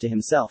half to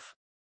himself.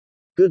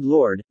 Good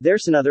Lord,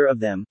 there's another of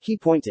them, he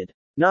pointed.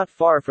 Not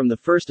far from the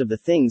first of the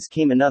things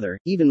came another,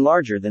 even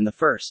larger than the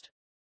first.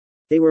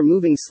 They were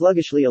moving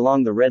sluggishly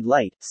along the red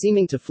light,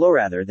 seeming to flow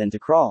rather than to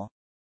crawl.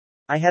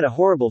 I had a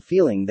horrible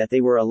feeling that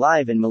they were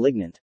alive and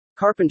malignant.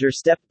 Carpenter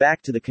stepped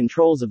back to the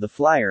controls of the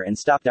flyer and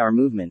stopped our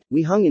movement.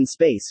 We hung in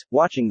space,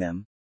 watching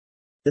them.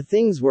 The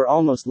things were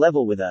almost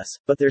level with us,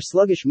 but their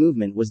sluggish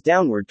movement was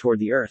downward toward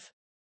the Earth.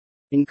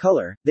 In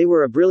color, they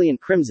were a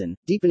brilliant crimson,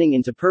 deepening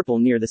into purple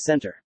near the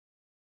center.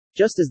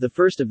 Just as the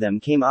first of them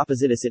came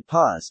opposite us, it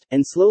paused,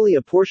 and slowly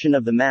a portion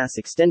of the mass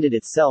extended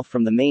itself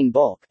from the main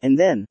bulk, and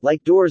then,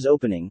 like doors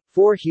opening,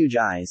 4 huge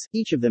eyes,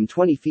 each of them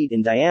 20 feet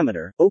in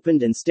diameter,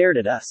 opened and stared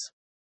at us.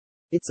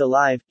 "It's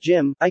alive,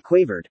 Jim," I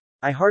quavered.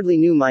 I hardly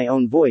knew my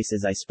own voice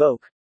as I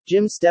spoke.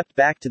 Jim stepped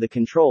back to the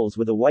controls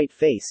with a white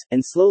face,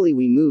 and slowly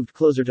we moved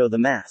closer to the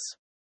mass.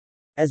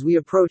 As we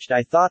approached,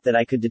 I thought that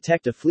I could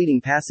detect a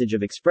fleeting passage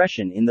of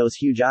expression in those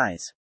huge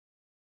eyes.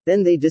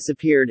 Then they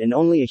disappeared and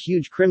only a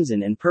huge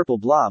crimson and purple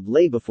blob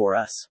lay before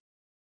us.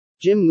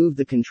 Jim moved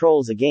the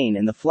controls again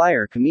and the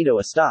flyer came to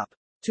a stop.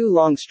 2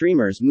 long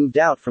streamers moved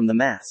out from the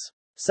mass.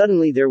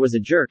 Suddenly there was a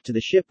jerk to the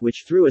ship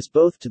which threw us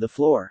both to the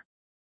floor.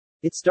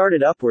 It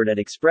started upward at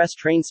express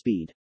train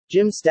speed.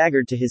 Jim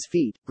staggered to his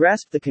feet,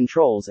 grasped the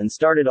controls and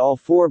started all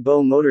 4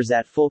 bow motors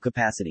at full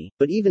capacity,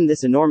 but even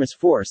this enormous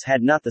force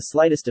had not the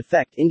slightest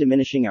effect in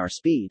diminishing our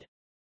speed.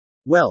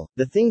 "Well,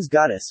 the thing's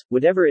got us,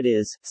 whatever it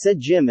is," said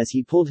Jim as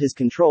he pulled his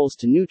controls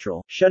to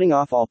neutral, shutting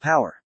off all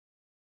power.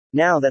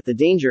 Now that the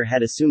danger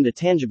had assumed a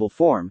tangible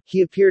form,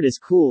 he appeared as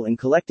cool and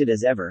collected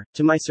as ever.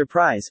 To my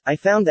surprise, I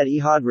found that he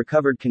had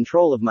recovered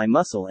control of my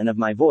muscle and of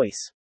my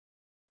voice.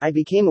 I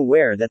became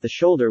aware that the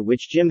shoulder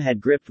which Jim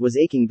had gripped was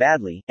aching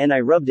badly, and I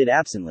rubbed it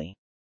absently.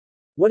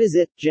 "What is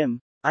it,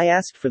 Jim?" I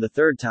asked for the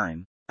 3rd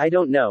time. "I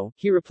don't know,"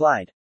 he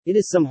replied. "It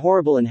is some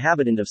horrible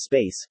inhabitant of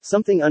space,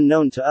 something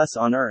unknown to us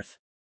on Earth.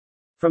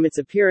 From its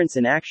appearance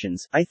and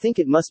actions, I think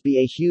it must be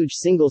a huge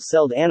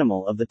single-celled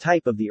animal of the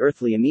type of the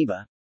earthly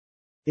amoeba.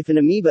 If an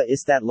amoeba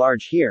is that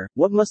large here,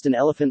 what must an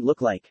elephant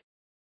look like?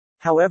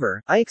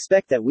 However, I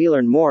expect that we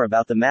learn more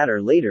about the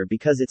matter later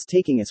because it's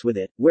taking us with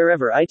it,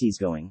 wherever it's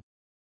going."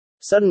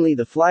 Suddenly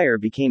the flyer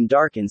became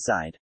dark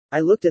inside. I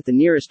looked at the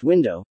nearest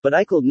window, but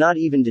I could not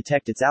even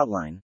detect its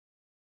outline.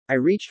 I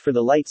reached for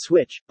the light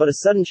switch, but a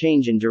sudden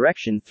change in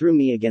direction threw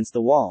me against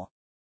the wall.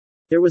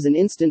 There was an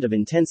instant of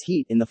intense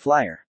heat in the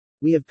flyer.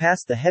 "We have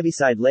passed the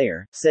heaviside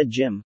layer," said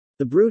Jim.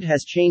 "The brute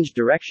has changed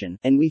direction,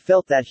 and we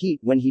felt that heat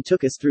when he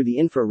took us through the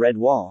infrared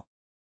wall."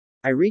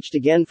 I reached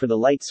again for the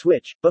light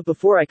switch, but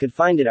before I could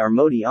find it our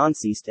modi on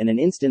ceased and an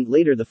instant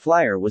later the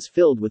flyer was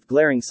filled with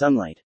glaring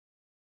sunlight.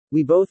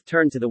 We both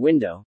turned to the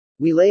window.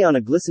 We lay on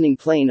a glistening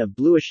plain of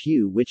bluish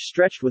hue which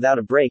stretched without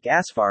a break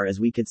as far as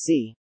we could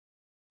see.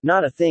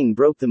 Not a thing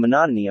broke the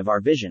monotony of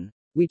our vision.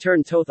 We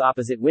turned to the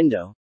opposite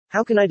window.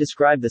 How can I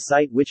describe the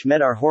sight which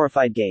met our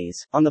horrified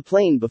gaze? On the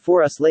plain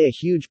before us lay a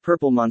huge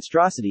purple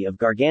monstrosity of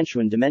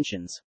gargantuan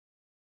dimensions.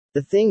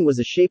 The thing was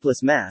a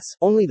shapeless mass,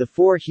 only the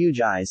 4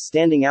 huge eyes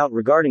standing out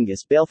regarding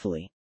us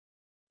balefully.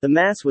 The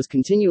mass was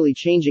continually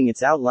changing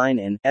its outline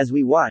and, as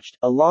we watched,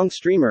 a long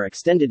streamer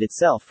extended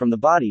itself from the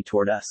body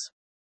toward us.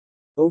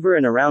 Over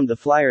and around the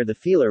flyer the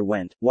feeler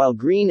went, while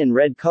green and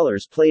red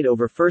colors played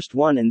over first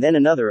one and then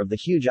another of the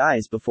huge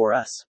eyes before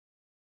us.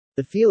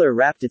 The feeler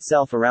wrapped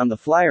itself around the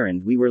flyer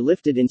and we were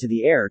lifted into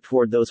the air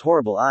toward those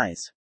horrible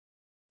eyes.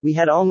 We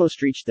had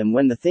almost reached them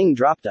when the thing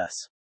dropped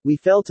us. We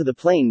fell to the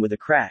plain with a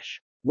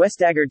crash. We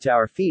staggered to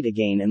our feet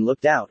again and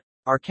looked out.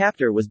 Our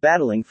captor was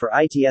battling for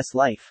its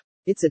life.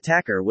 Its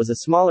attacker was a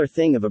smaller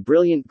thing of a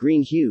brilliant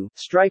green hue,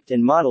 striped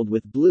and mottled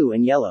with blue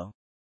and yellow.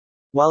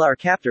 While our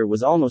captor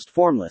was almost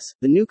formless,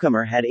 the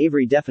newcomer had a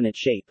very definite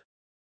shape.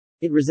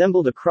 It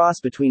resembled a cross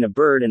between a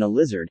bird and a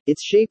lizard,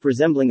 its shape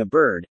resembling a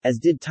bird, as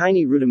did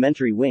tiny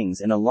rudimentary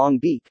wings and a long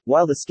beak,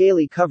 while the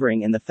scaly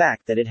covering and the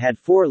fact that it had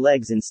 4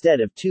 legs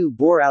instead of 2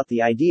 bore out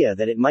the idea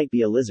that it might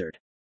be a lizard.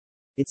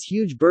 Its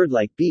huge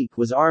bird-like beak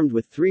was armed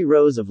with 3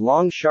 rows of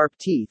long sharp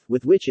teeth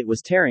with which it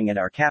was tearing at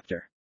our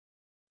captor.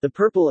 The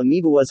purple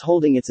amoeba was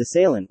holding its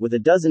assailant with a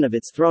dozen of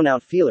its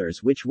thrown-out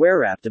feelers which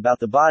were wrapped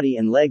about the body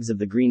and legs of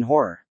the green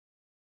horror.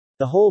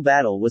 The whole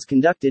battle was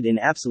conducted in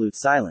absolute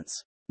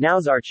silence.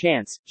 "Now's our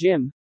chance,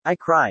 Jim," I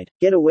cried.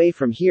 "Get away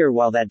from here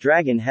while that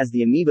dragon has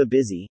the amoeba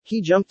busy."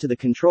 He jumped to the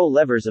control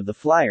levers of the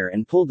flyer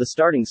and pulled the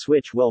starting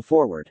switch well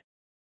forward.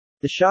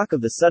 The shock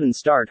of the sudden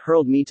start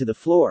hurled me to the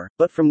floor,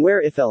 but from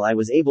where I fell I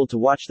was able to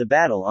watch the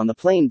battle on the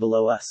plain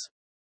below us.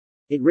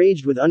 It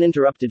raged with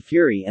uninterrupted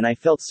fury and I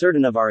felt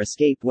certain of our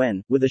escape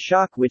when, with a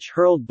shock which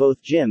hurled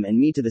both Jim and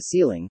me to the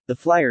ceiling, the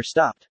flyer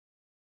stopped.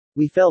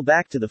 We fell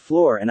back to the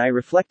floor and I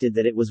reflected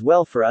that it was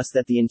well for us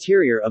that the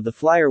interior of the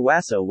flyer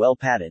was so well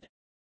padded.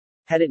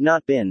 Had it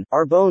not been,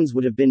 our bones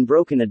would have been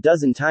broken a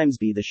dozen times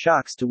by the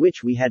shocks to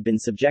which we had been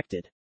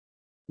subjected.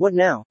 "What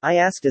now?" I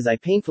asked as I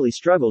painfully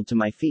struggled to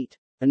my feet.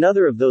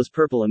 "Another of those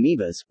purple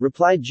amoebas,"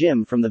 replied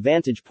Jim from the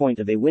vantage point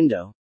of a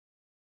window.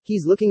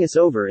 "He's looking us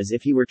over as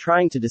if he were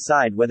trying to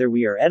decide whether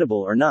we are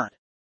edible or not."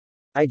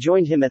 I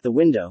joined him at the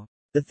window.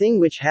 The thing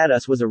which had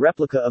us was a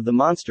replica of the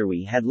monster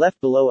we had left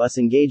below us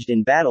engaged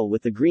in battle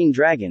with the green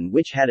dragon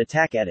which had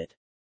attacked at it.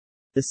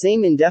 The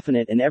same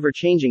indefinite and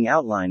ever-changing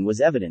outline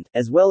was evident,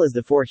 as well as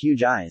the four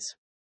huge eyes.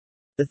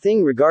 The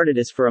thing regarded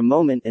us for a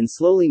moment and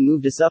slowly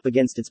moved us up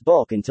against its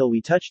bulk until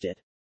we touched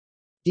it.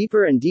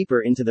 Deeper and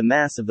deeper into the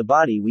mass of the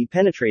body we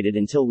penetrated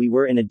until we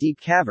were in a deep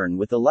cavern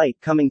with the light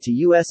coming to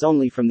us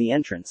only from the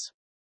entrance.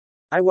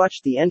 I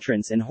watched the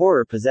entrance and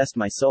horror possessed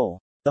my soul.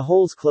 The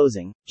hole's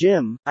closing.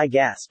 Jim, I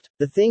gasped.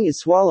 The thing is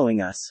swallowing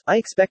us. I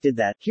expected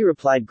that, he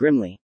replied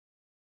grimly.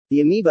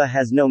 The amoeba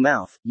has no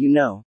mouth, you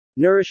know.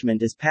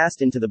 Nourishment is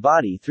passed into the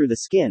body through the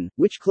skin,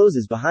 which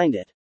closes behind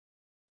it.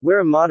 We're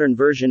a modern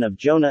version of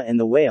Jonah and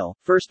the whale,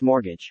 first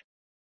mortgage.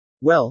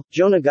 Well,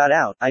 Jonah got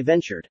out, I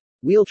ventured.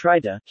 We'll try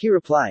to, he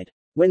replied.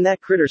 When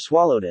that critter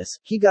swallowed us,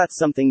 he got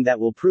something that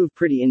will prove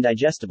pretty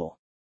indigestible.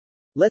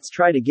 Let's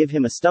try to give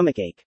him a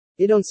stomachache.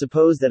 I don't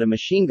suppose that a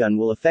machine gun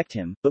will affect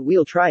him, but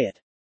we'll try it.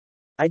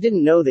 I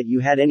didn't know that you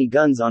had any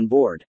guns on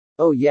board.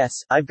 Oh yes,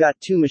 I've got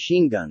 2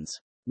 machine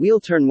guns. We'll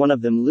turn one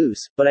of them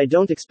loose, but I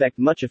don't expect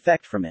much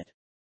effect from it.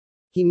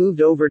 He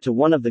moved over to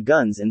one of the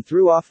guns and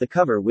threw off the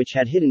cover which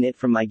had hidden it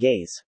from my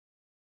gaze.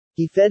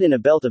 He fed in a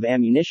belt of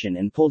ammunition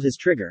and pulled his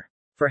trigger.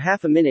 For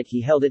half a minute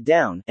he held it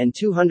down, and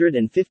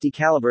 250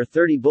 caliber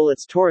 30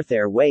 bullets tore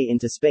their way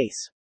into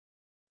space.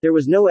 There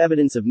was no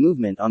evidence of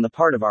movement on the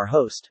part of our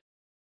host.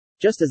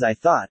 Just as I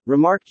thought,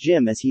 remarked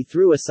Jim as he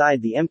threw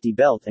aside the empty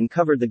belt and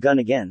covered the gun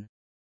again.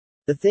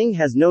 The thing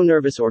has no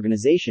nervous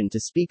organization to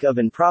speak of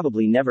and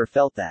probably never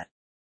felt that.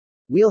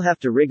 We'll have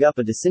to rig up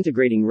a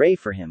disintegrating ray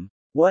for him.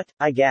 What?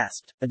 I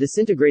gasped. A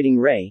disintegrating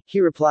ray,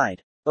 he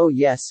replied. Oh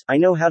yes, I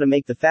know how to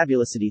make the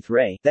fabulousity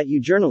ray that you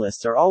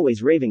journalists are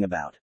always raving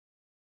about.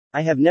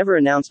 I have never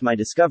announced my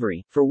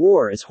discovery, for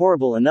war is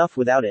horrible enough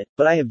without it,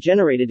 but I have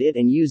generated it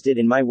and used it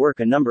in my work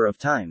a number of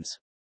times.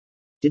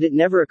 Did it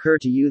never occur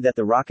to you that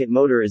the rocket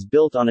motor is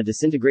built on a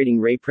disintegrating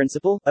ray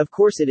principle? Of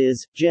course it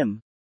is,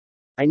 Jim.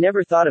 I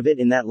never thought of it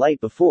in that light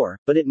before,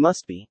 but it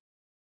must be.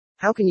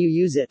 How can you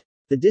use it?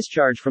 The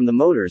discharge from the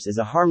motors is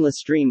a harmless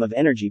stream of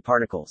energy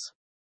particles.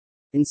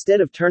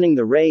 Instead of turning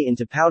the ray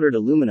into powdered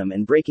aluminum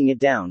and breaking it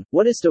down,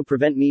 what is to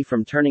prevent me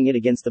from turning it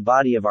against the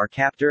body of our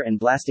captor and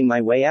blasting my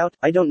way out?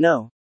 I don't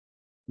know.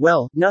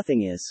 Well,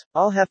 nothing is.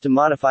 I'll have to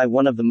modify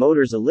one of the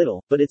motors a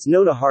little, but it's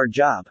not a hard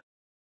job.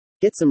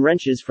 Get some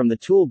wrenches from the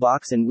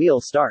toolbox and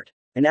we'll start.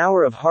 An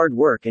hour of hard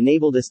work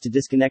enabled us to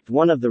disconnect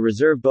one of the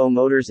reserve bow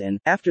motors and,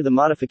 after the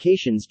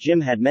modifications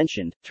Jim had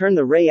mentioned, turn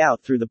the ray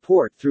out through the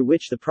port through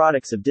which the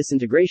products of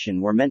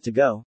disintegration were meant to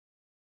go.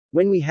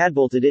 When we had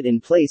bolted it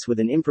in place with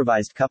an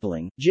improvised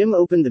coupling, Jim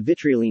opened the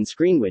vitriolene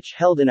screen which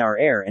held in our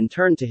air and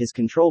turned to his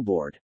control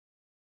board.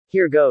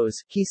 Here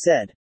goes, he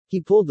said.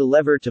 He pulled the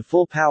lever to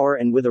full power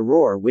and with a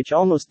roar which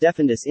almost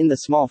deafened us in the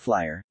small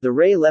flyer, the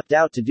ray leapt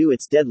out to do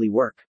its deadly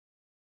work.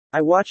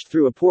 I watched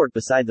through a port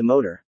beside the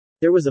motor.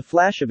 There was a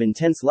flash of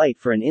intense light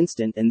for an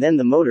instant and then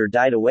the motor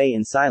died away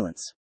in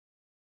silence.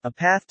 A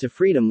path to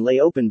freedom lay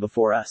open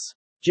before us.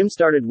 Jim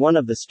started one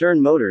of the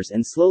stern motors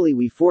and slowly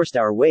we forced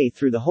our way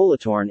through the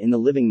holotorn in the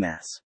living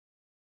mass.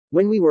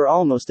 When we were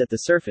almost at the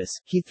surface,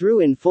 he threw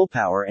in full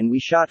power and we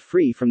shot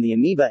free from the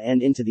amoeba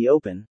and into the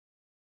open.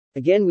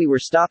 Again we were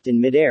stopped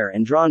in midair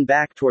and drawn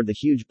back toward the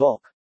huge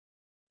bulk.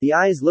 The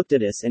eyes looked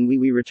at us and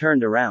we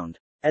returned around.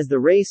 As the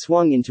ray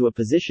swung into a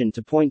position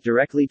to point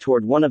directly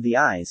toward one of the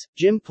eyes,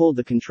 Jim pulled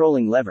the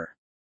controlling lever.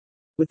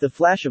 With the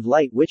flash of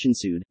light which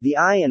ensued, the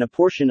eye and a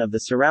portion of the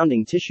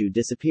surrounding tissue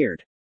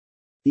disappeared.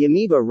 The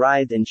amoeba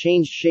writhed and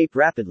changed shape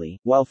rapidly,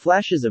 while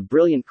flashes of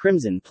brilliant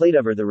crimson played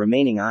over the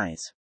remaining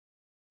eyes.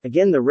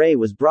 Again the ray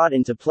was brought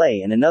into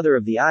play and another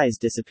of the eyes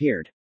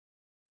disappeared.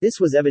 This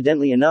was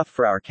evidently enough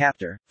for our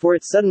captor, for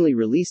it suddenly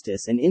released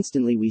us and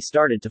instantly we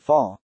started to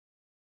fall.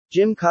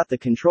 Jim caught the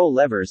control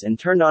levers and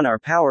turned on our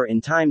power in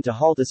time to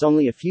halt us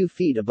only a few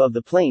feet above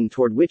the plane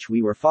toward which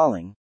we were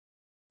falling.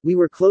 We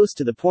were close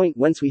to the point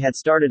whence we had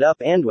started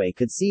up and we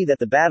could see that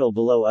the battle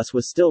below us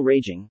was still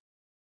raging.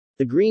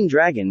 The green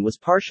dragon was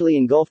partially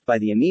engulfed by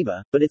the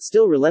amoeba, but it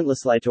still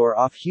relentlessly tore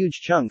off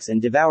huge chunks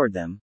and devoured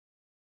them.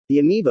 The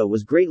amoeba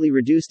was greatly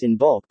reduced in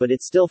bulk but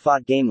it still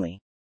fought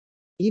gamely.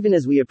 Even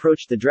as we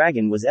approached the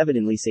dragon was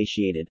evidently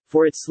satiated,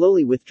 for it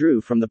slowly withdrew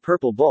from the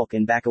purple bulk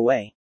and back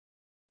away.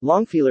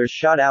 Longfeelers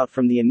shot out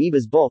from the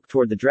amoeba's bulk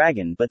toward the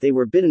dragon but they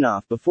were bitten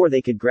off before they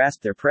could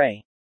grasp their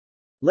prey.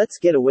 Let's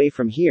get away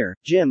from here,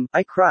 Jim,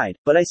 I cried,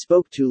 but I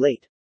spoke too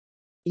late.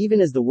 Even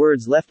as the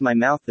words left my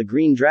mouth the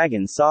green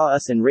dragon saw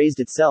us and raised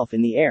itself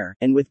in the air,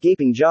 and with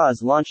gaping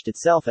jaws launched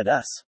itself at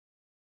us.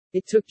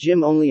 It took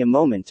Jim only a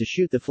moment to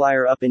shoot the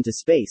flyer up into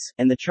space,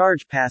 and the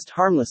charge passed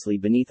harmlessly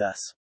beneath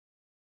us.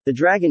 The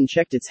dragon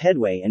checked its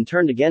headway and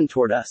turned again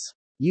toward us.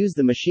 Use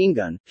the machine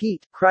gun,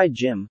 Pete, cried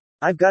Jim.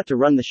 I've got to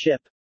run the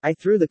ship. I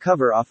threw the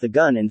cover off the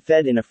gun and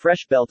fed in a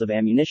fresh belt of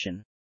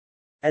ammunition.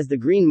 As the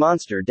green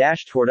monster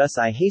dashed toward us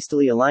I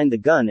hastily aligned the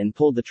gun and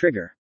pulled the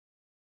trigger.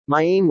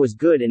 My aim was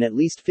good and at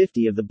least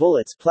 50 of the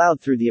bullets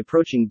plowed through the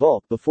approaching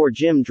bulk before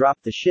Jim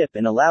dropped the ship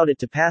and allowed it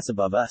to pass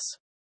above us.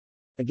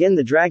 Again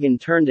the dragon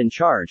turned and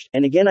charged,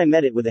 and again I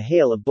met it with a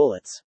hail of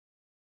bullets.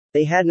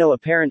 They had no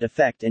apparent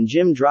effect, and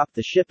Jim dropped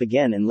the ship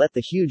again and let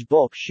the huge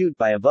bulk shoot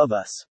by above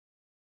us.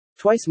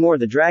 Twice more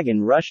the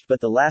dragon rushed,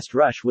 but the last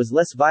rush was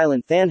less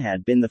violent than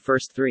had been the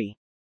first three.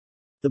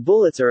 The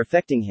bullets are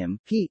affecting him,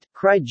 Pete,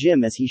 cried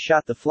Jim as he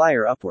shot the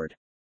flyer upward.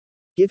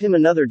 Give him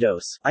another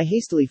dose. I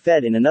hastily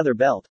fed in another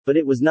belt, but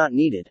it was not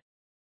needed.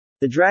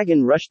 The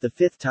dragon rushed the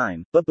fifth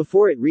time, but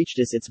before it reached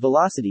us its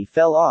velocity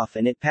fell off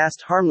and it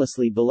passed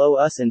harmlessly below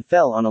us and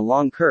fell on a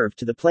long curve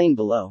to the plain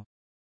below.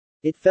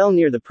 It fell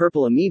near the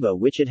purple amoeba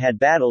which it had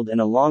battled, and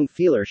a long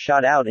feeler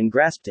shot out and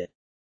grasped it.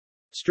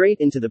 Straight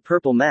into the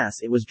purple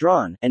mass it was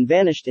drawn, and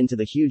vanished into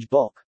the huge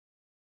bulk.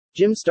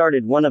 Jim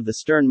started one of the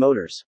stern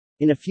motors.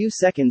 In a few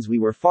seconds we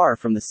were far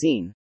from the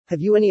scene.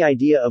 Have you any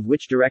idea of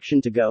which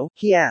direction to go?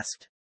 He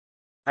asked.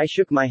 I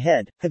shook my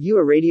head. Have you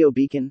a radio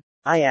beacon?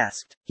 I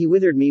asked. He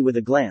withered me with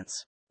a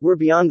glance. We're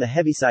beyond the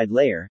heaviside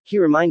layer, he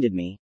reminded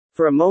me.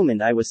 For a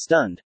moment I was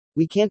stunned.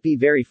 We can't be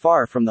very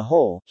far from the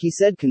hole, he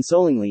said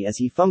consolingly as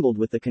he fumbled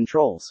with the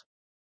controls.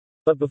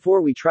 But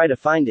before we try to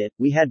find it,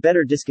 we had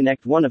better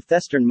disconnect one of the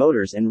stern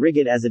motors and rig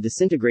it as a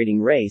disintegrating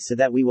ray so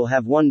that we will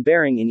have one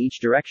bearing in each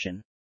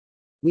direction.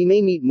 We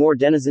may meet more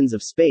denizens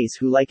of space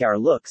who like our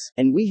looks,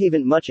 and we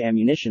haven't much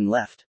ammunition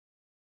left.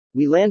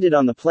 We landed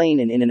on the plane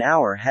and in an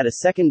hour had a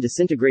second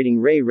disintegrating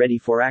ray ready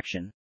for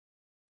action.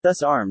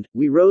 Thus armed,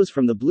 we rose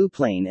from the blue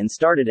plane and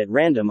started at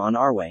random on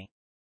our way.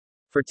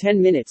 For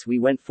 10 minutes we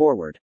went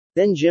forward.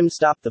 Then Jim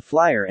stopped the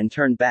flyer and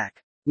turned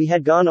back. We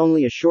had gone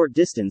only a short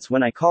distance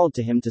when I called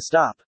to him to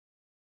stop.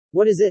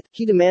 What is it?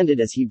 He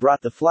demanded as he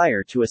brought the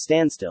flyer to a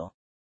standstill.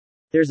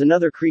 There's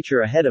another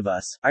creature ahead of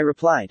us, I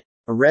replied.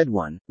 A red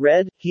one.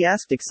 Red? He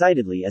asked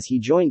excitedly as he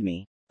joined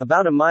me.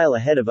 About a mile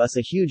ahead of us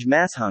a huge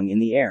mass hung in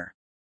the air.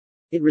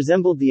 It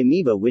resembled the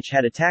amoeba which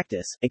had attacked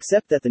us,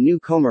 except that the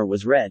newcomer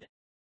was red.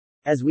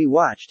 As we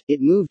watched, it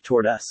moved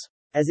toward us.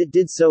 As it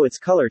did so its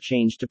color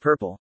changed to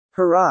purple.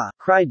 Hurrah!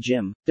 Cried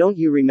Jim. Don't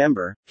you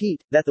remember,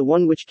 Pete, that the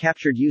one which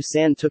captured you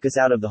and took us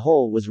out of the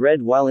hole was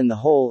red while in the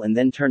hole and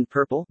then turned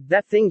purple?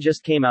 That thing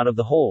just came out of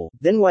the hole.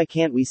 Then why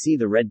can't we see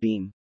the red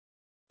beam?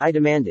 I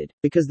demanded.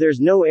 Because there's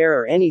no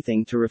air or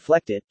anything to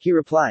reflect it, he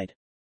replied.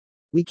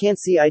 We can't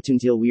see it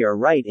until we are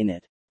right in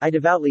it. I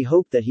devoutly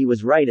hoped that he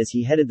was right as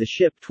he headed the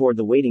ship toward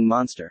the waiting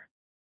monster.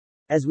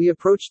 As we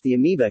approached, the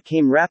amoeba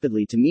came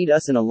rapidly to meet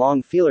us and a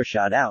long feeler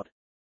shot out.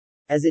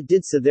 As it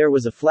did so there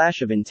was a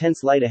flash of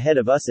intense light ahead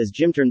of us as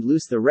Jim turned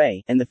loose the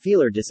ray, and the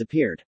feeler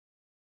disappeared.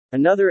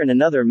 Another and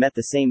another met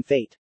the same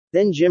fate.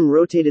 Then Jim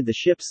rotated the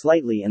ship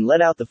slightly and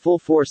let out the full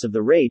force of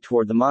the ray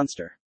toward the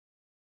monster.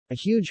 A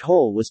huge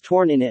hole was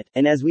torn in it,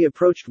 and as we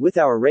approached with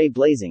our ray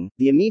blazing,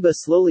 the amoeba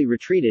slowly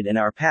retreated and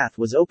our path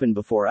was open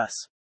before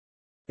us.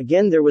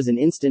 Again there was an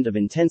instant of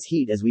intense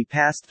heat as we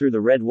passed through the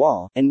red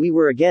wall, and we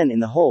were again in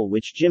the hole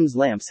which Jim's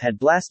lamps had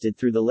blasted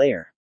through the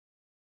layer.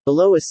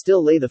 Below us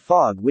still lay the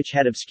fog which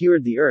had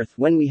obscured the earth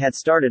when we had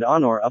started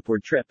on our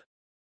upward trip.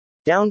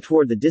 Down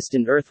toward the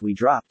distant earth we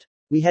dropped.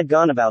 We had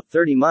gone about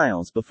 30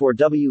 miles before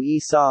we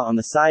saw on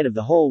the side of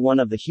the hole one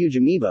of the huge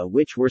amoeba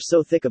which were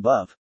so thick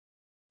above.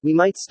 We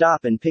might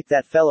stop and pick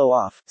that fellow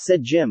off,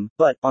 said Jim,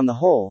 but, on the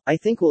whole, I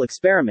think we'll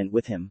experiment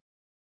with him.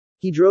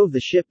 He drove the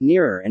ship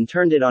nearer and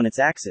turned it on its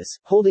axis,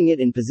 holding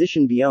it in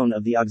position beyond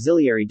of the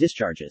auxiliary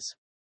discharges.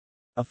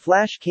 A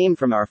flash came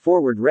from our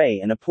forward ray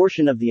and a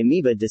portion of the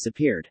amoeba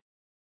disappeared.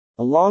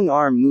 A long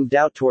arm moved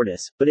out toward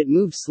us, but it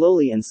moved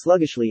slowly and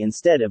sluggishly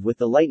instead of with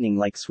the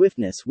lightning-like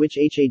swiftness which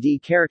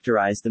had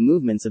characterized the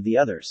movements of the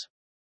others.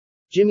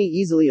 Jimmy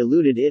easily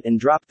eluded it and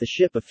dropped the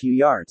ship a few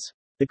yards.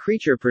 The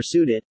creature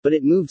pursued it, but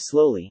it moved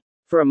slowly.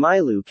 For a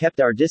mile kept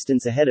our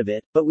distance ahead of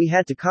it, but we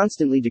had to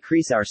constantly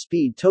decrease our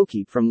speed to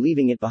keep from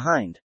leaving it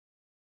behind.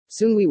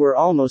 Soon we were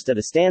almost at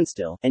a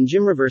standstill, and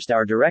Jim reversed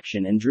our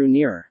direction and drew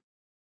nearer.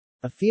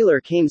 A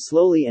feeler came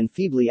slowly and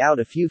feebly out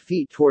a few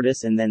feet toward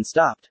us and then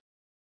stopped.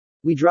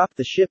 We dropped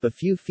the ship a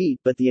few feet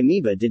but the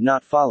amoeba did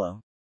not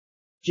follow.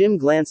 Jim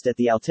glanced at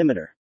the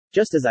altimeter.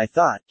 Just as I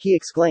thought, he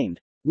exclaimed.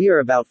 We are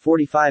about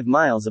 45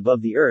 miles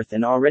above the Earth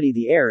and already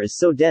the air is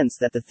so dense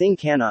that the thing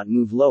cannot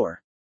move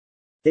lower.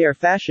 They are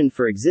fashioned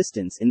for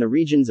existence in the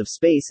regions of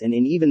space and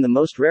in even the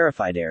most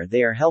rarefied air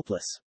they are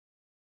helpless.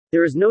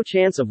 There is no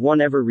chance of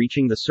one ever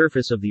reaching the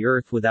surface of the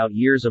Earth without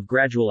years of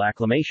gradual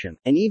acclimation.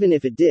 And even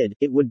if it did,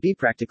 it would be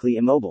practically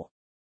immobile.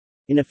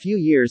 In a few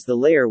years the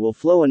layer will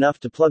flow enough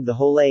to plug the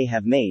hole they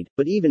have made,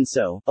 but even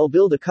so, I'll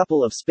build a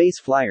couple of space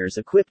flyers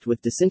equipped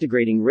with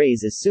disintegrating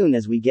rays as soon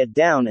as we get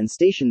down and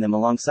station them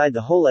alongside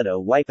the hole to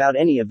wipe out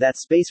any of that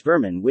space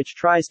vermin which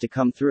tries to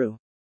come through.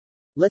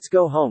 Let's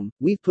go home,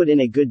 we've put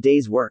in a good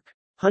day's work.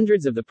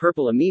 Hundreds of the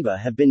purple amoeba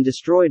have been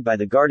destroyed by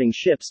the guarding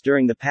ships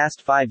during the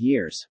past 5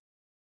 years.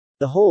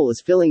 The hole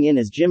is filling in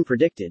as Jim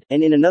predicted,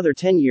 and in another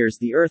 10 years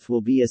the Earth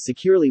will be as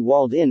securely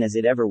walled in as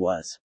it ever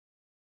was.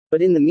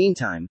 But in the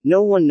meantime,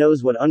 no one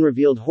knows what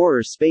unrevealed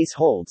horrors space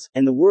holds,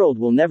 and the world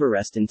will never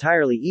rest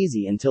entirely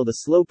easy until the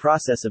slow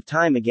process of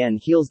time again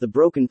heals the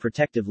broken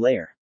protective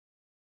layer.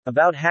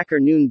 About Hacker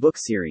Noon book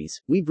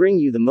series, we bring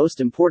you the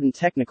most important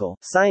technical,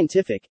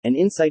 scientific, and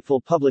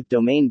insightful public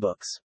domain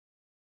books.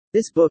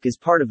 This book is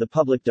part of the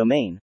public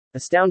domain.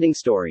 Astounding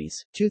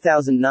Stories,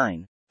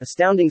 2009.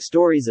 Astounding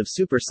Stories of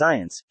Super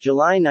Science,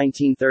 July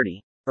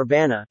 1930.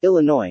 Urbana,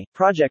 Illinois,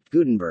 Project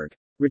Gutenberg.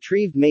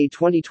 Retrieved May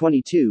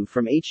 2022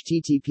 from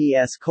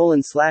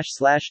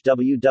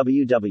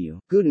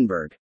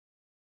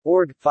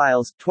https://www.gutenberg.org.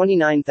 Files,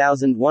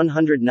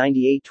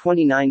 29198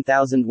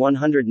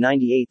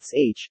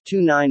 29198h,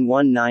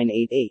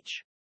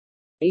 29198h.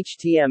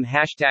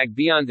 HTM #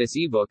 Beyond this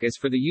ebook is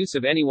for the use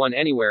of anyone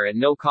anywhere at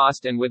no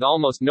cost and with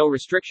almost no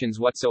restrictions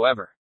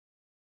whatsoever.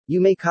 You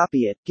may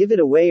copy it, give it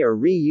away or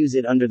reuse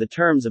it under the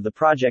terms of the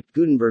Project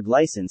Gutenberg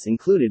license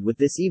included with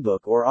this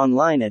ebook or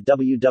online at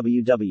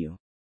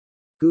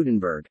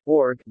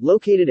www.gutenberg.org,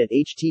 located at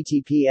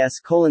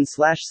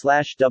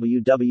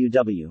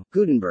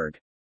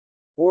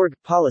https://www.gutenberg.org,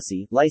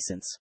 policy,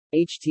 license.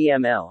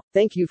 HTML.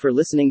 Thank you for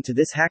listening to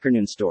this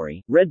HackerNoon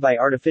story, read by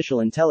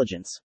Artificial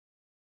Intelligence.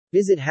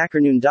 Visit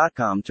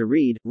hackernoon.com to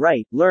read,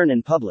 write, learn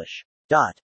and publish.